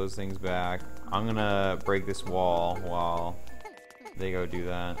take those things back. I'm gonna break this wall while they go do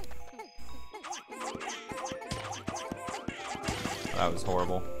that. That was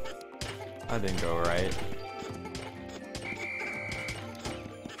horrible. That didn't go right.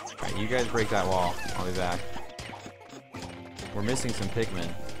 Alright, you guys break that wall. I'll be back. We're missing some Pikmin.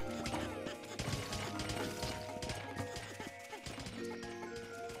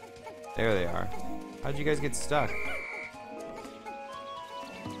 There they are. How'd you guys get stuck?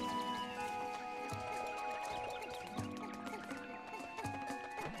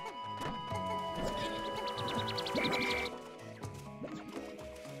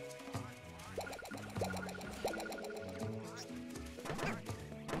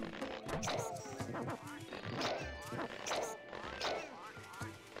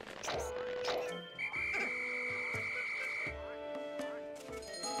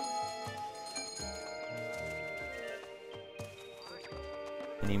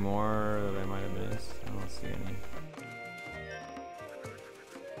 Any more that I might have missed? I don't see any.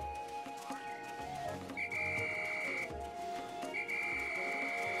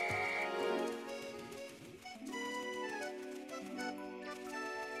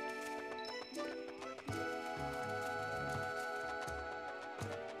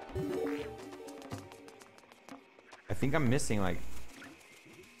 I think I'm missing like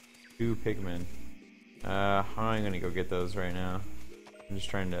 2 Pikmin. I'm gonna go get those right now. I'm just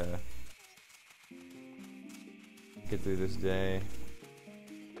trying to get through this day.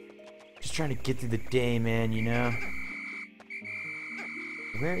 Just trying to get through the day, man, you know?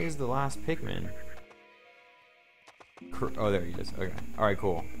 Where is the last Pikmin? Oh, there he is. Okay. Alright,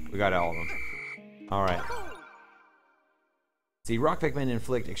 cool. We got all of them. Alright. See, rock Pikmin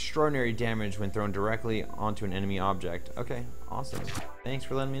inflict extraordinary damage when thrown directly onto an enemy object. Okay, awesome. Thanks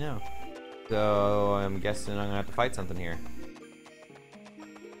for letting me know. So, I'm guessing I'm gonna have to fight something here.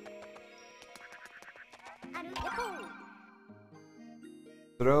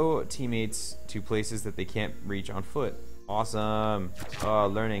 Throw teammates to places that they can't reach on foot. Awesome. Oh,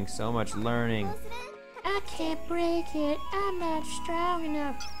 learning. So much learning. I can't break it. I'm not strong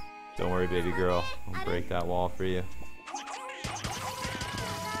enough. Don't worry, baby girl. I'll break that wall for you.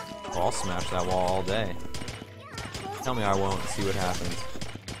 I'll smash that wall all day. Tell me I won't. See what happens.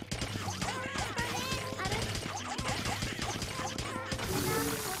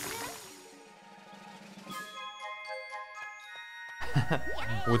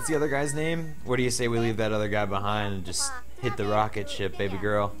 What's the other guy's name? What do you say we leave that other guy behind and just hit the rocket ship, baby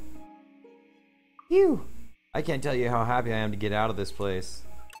girl? Phew! I can't tell you how happy I am to get out of this place.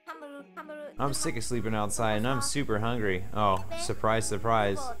 I'm sick of sleeping outside and I'm super hungry. Oh, surprise,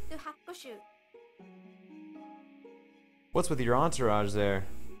 surprise. What's with your entourage there?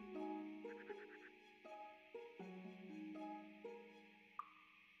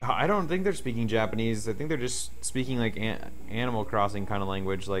 I don't think they're speaking Japanese. I think they're just speaking like Animal Crossing kind of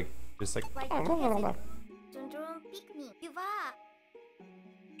language, like just like.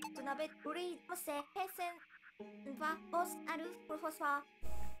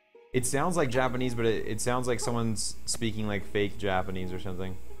 It sounds like Japanese, but it sounds like someone's speaking like fake Japanese or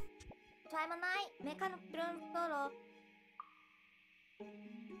something.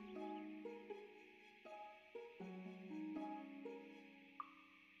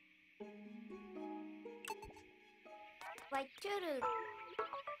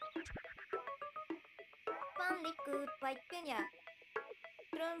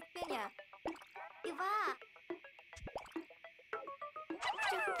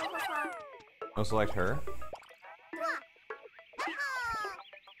 Oh, select her?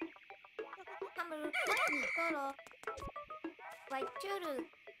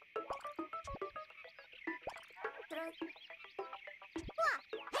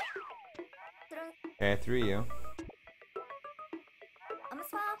 Okay, I threw you.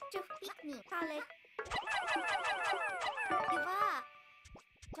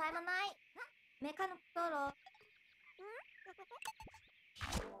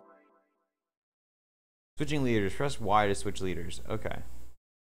 Switching leaders. Press Y to switch leaders. Okay.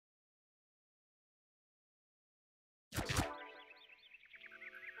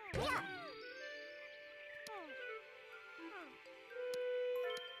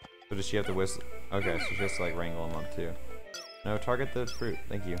 So does she have to whistle? Okay, so she has to like wrangle them up too. No, target the fruit.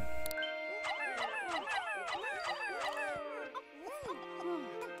 Thank you.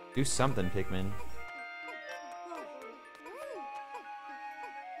 Do something, Pikmin.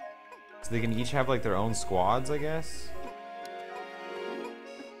 So they can each have like their own squads, I guess?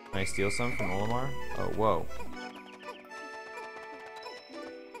 Can I steal some from Olimar? Oh, whoa.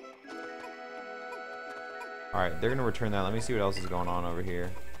 Alright, they're gonna return that. Let me see what else is going on over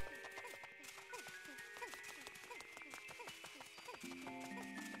here.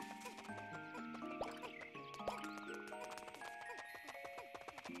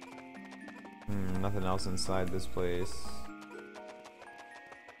 Nothing else inside this place.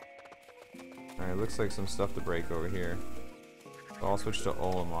 Alright, looks like some stuff to break over here. So I'll switch to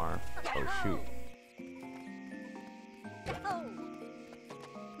Olimar. Oh shoot.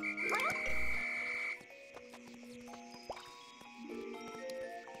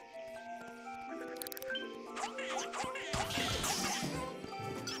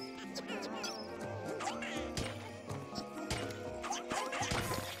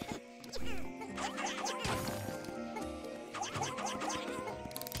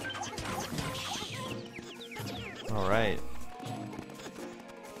 Alright.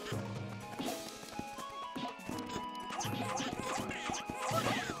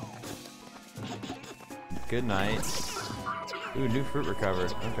 Good night. Ooh, new fruit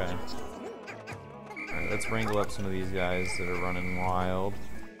recovered. Okay. Alright, let's wrangle up some of these guys that are running wild.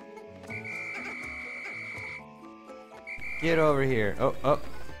 Get over here. Oh, oh.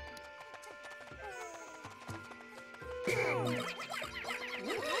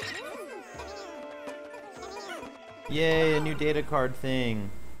 Yay, a new data card thing.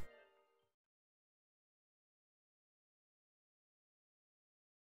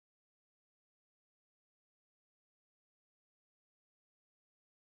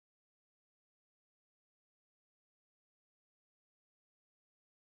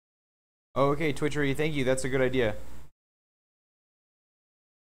 Oh, okay, Twitchery, thank you. That's a good idea.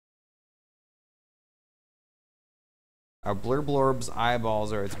 Our Blurb's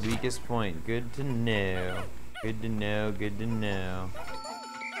eyeballs are its weakest point. Good to know. Good to know, good to know.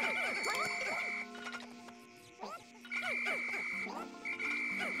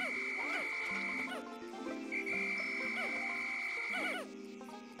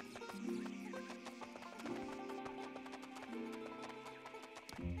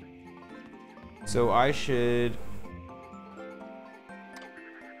 So I should...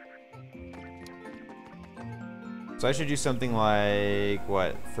 So I should do something like,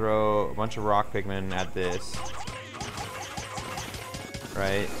 what? Throw a bunch of rock Pikmin at this.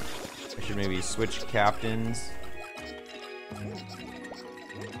 Right? I should maybe switch captains.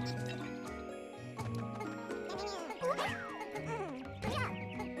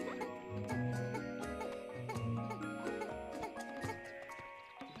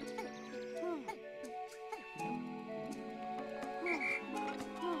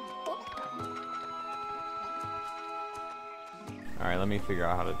 Alright, let me figure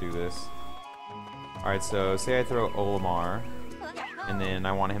out how to do this. Alright, so say I throw Olimar, and then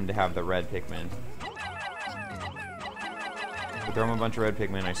I want him to have the red Pikmin. I throw him a bunch of red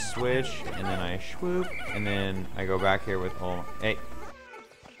Pikmin, I switch, and then I swoop, and then I go back here with Olimar. Hey!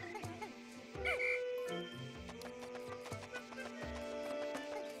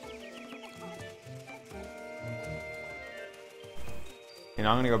 And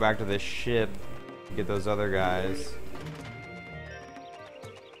I'm gonna go back to this ship to get those other guys.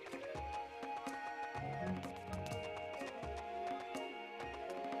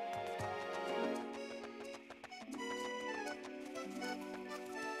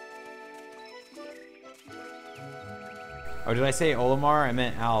 Oh, did I say Olimar? I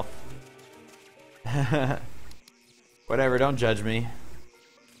meant Alf. Whatever, don't judge me.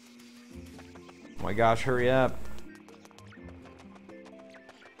 Oh my gosh, hurry up.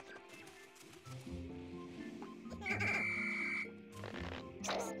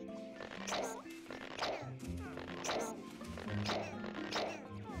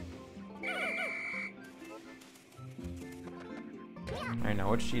 Alright, now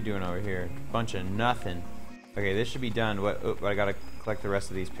what's she doing over here? Bunch of nothing. Okay, this should be done. What? Oh, I gotta collect the rest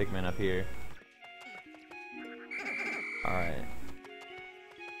of these Pikmin up here. Alright.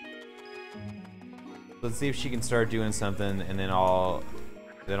 Let's see if she can start doing something, and then I'll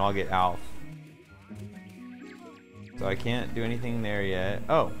get Alf. So I can't do anything there yet.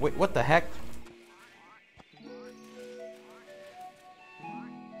 Oh, wait, what the heck?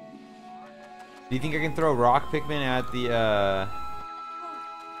 Do you think I can throw rock Pikmin at the,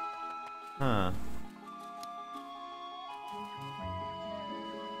 Huh.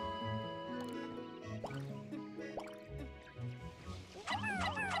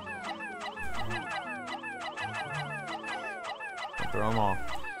 Throw them all.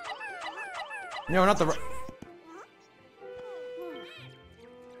 No, not the...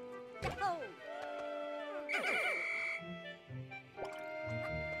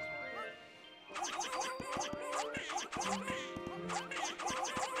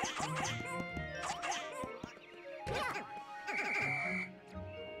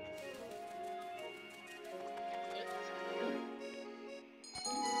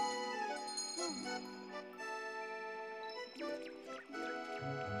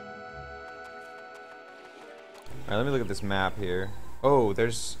 Alright, let me look at this map here. Oh,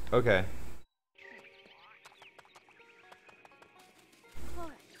 there's... okay.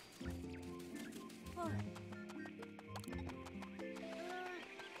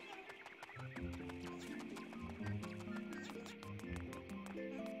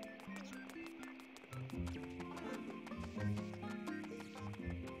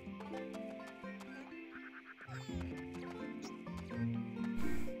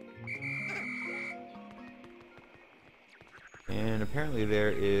 And apparently there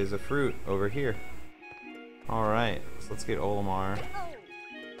is a fruit over here. Alright, so let's get Olimar.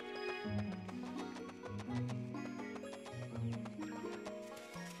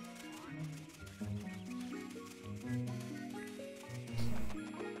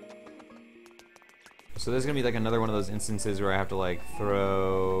 So there's gonna be like another one of those instances where I have to like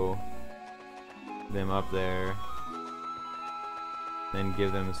throw them up there. Then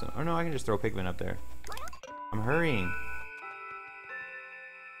give them some... oh no, I can just throw Pikmin up there. I'm hurrying.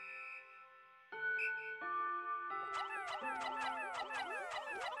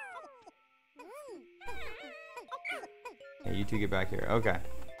 Yeah, you two get back here. Okay.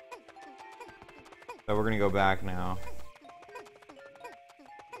 So we're gonna go back now.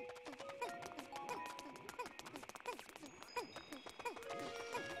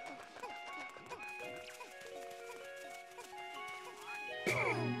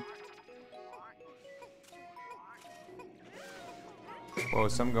 Whoa,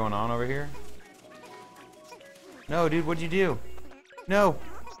 is something going on over here? No, dude, what'd you do? No!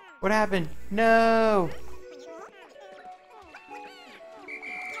 What happened? No!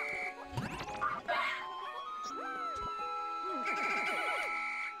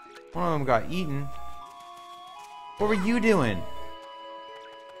 One of them got eaten. What were you doing?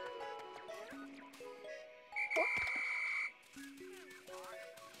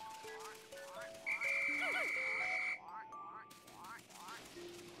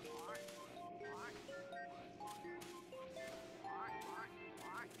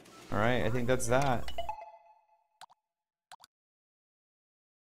 Alright, I think that's that.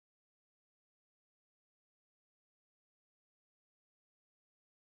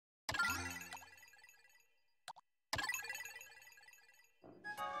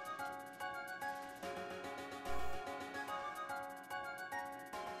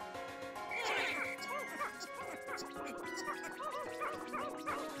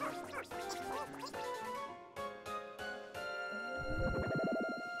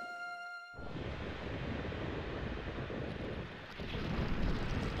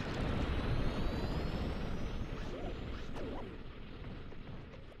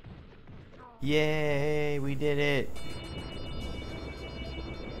 Yay, we did it.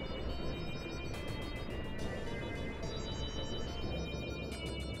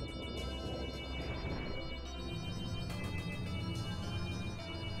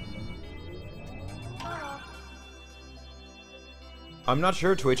 I'm not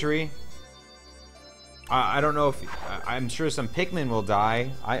sure, Twitchery. I don't know if... I'm sure some Pikmin will die.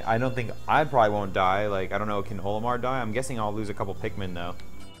 I don't think... I probably won't die. Like, I don't know, can Olimar die? I'm guessing I'll lose a couple Pikmin, though.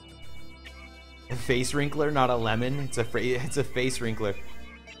 A face wrinkler, not a lemon. It's a face wrinkler.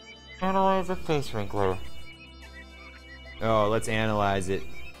 Analyze a face wrinkler. Oh, let's analyze it.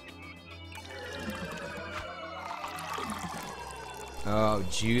 Oh,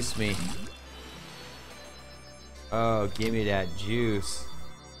 juice me. Oh, give me that juice.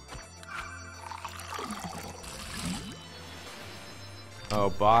 Oh,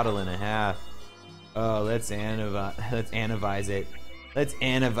 bottle and a half. Oh, let's analyze it. Let's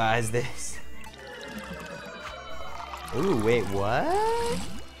analyze this. Ooh, wait, what?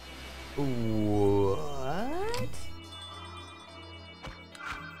 What?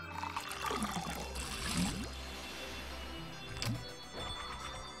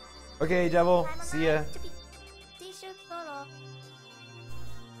 Okay, devil. See ya.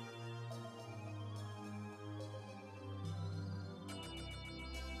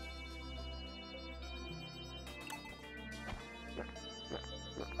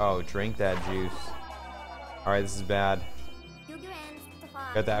 Oh, drink that juice. Alright, this is bad.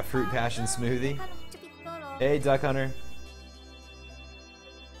 Got that fruit passion smoothie. Hey, Duck Hunter.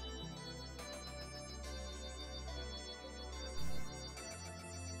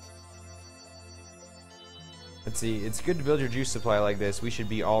 Let's see, it's good to build your juice supply like this. We should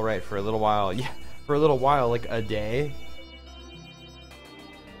be alright for a little while. Yeah, for a little while, like a day.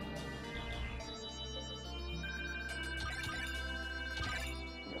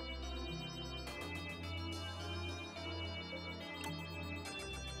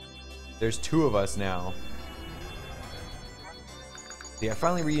 There's two of us now. See, I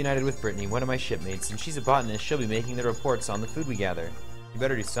finally reunited with Brittany, one of my shipmates, and she's a botanist. She'll be making the reports on the food we gather. You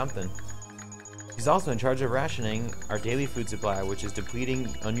better do something. She's also in charge of rationing our daily food supply, which is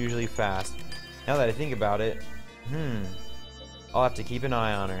depleting unusually fast. Now that I think about it, I'll have to keep an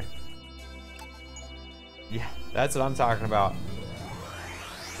eye on her. Yeah, that's what I'm talking about.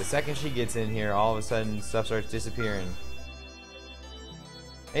 The second she gets in here, all of a sudden stuff starts disappearing.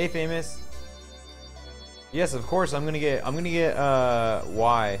 Hey, Famous. Yes, of course. I'm gonna get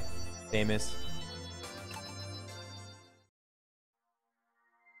Y, Famous.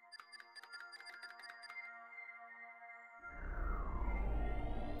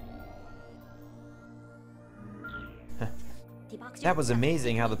 That was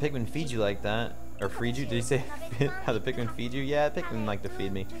amazing how the Pikmin feed you like that. Or feed you? Did you say how the Pikmin feed you? Yeah, Pikmin like to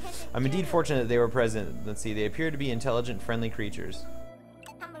feed me. I'm indeed fortunate that they were present. Let's see, they appear to be intelligent, friendly creatures.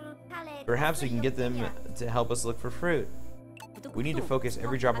 Perhaps we can get them to help us look for fruit. We need to focus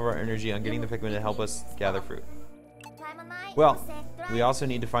every drop of our energy on getting the Pikmin to help us gather fruit. Well, we also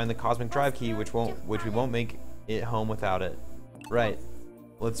need to find the cosmic drive key, which we won't make it home without it. Right.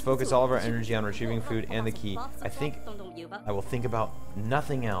 Let's focus all of our energy on retrieving food and the key. I think I will think about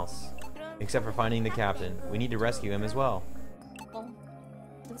nothing else except for finding the captain. We need to rescue him as well.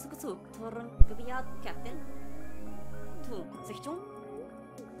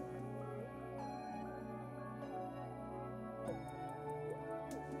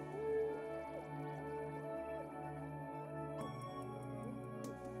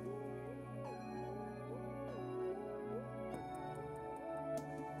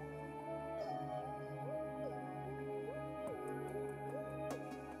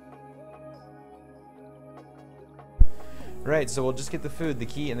 Right, so we'll just get the food, the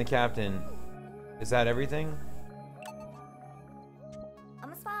key, and the captain. Is that everything?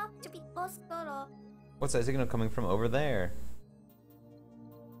 What's that signal coming from over there?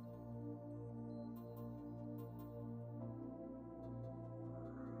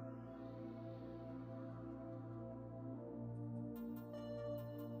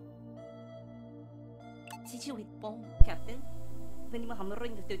 Captain. Pwede mo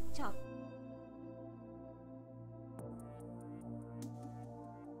hamurin the chop.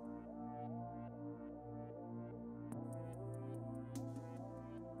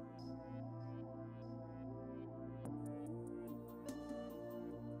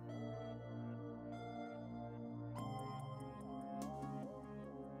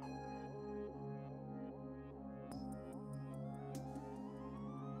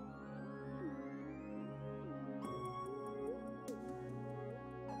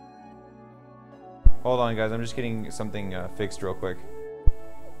 Hold on, guys. I'm just getting something fixed real quick.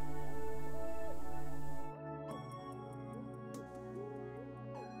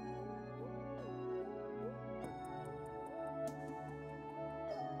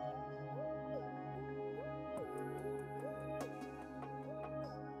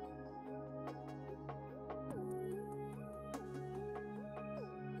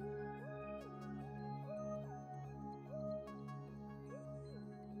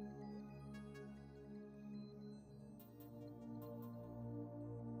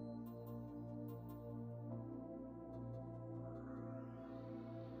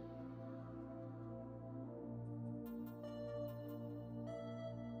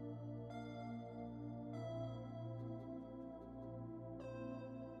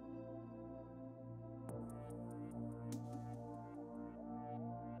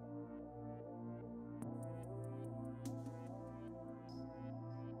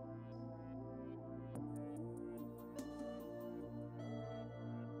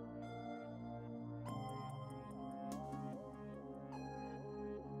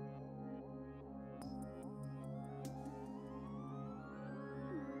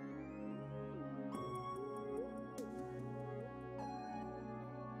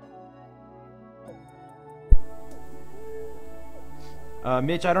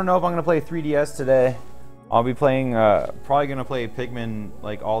 Mitch, I don't know if I'm gonna play 3DS today. I'll be playing, probably gonna play Pikmin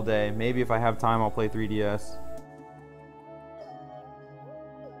like all day. Maybe if I have time, I'll play 3DS.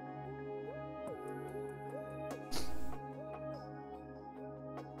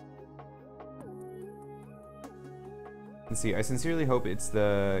 Let's see. I sincerely hope it's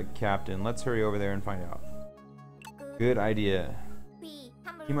the captain. Let's hurry over there and find out. Good idea.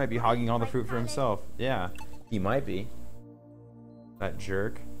 He might be hogging all the fruit for himself. Yeah, he might be. That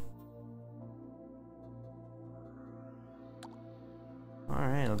jerk.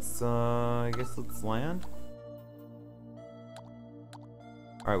 Alright, let's, I guess let's land.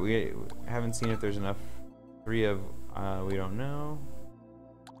 Alright, we haven't seen if there's enough. 3 of, we don't know.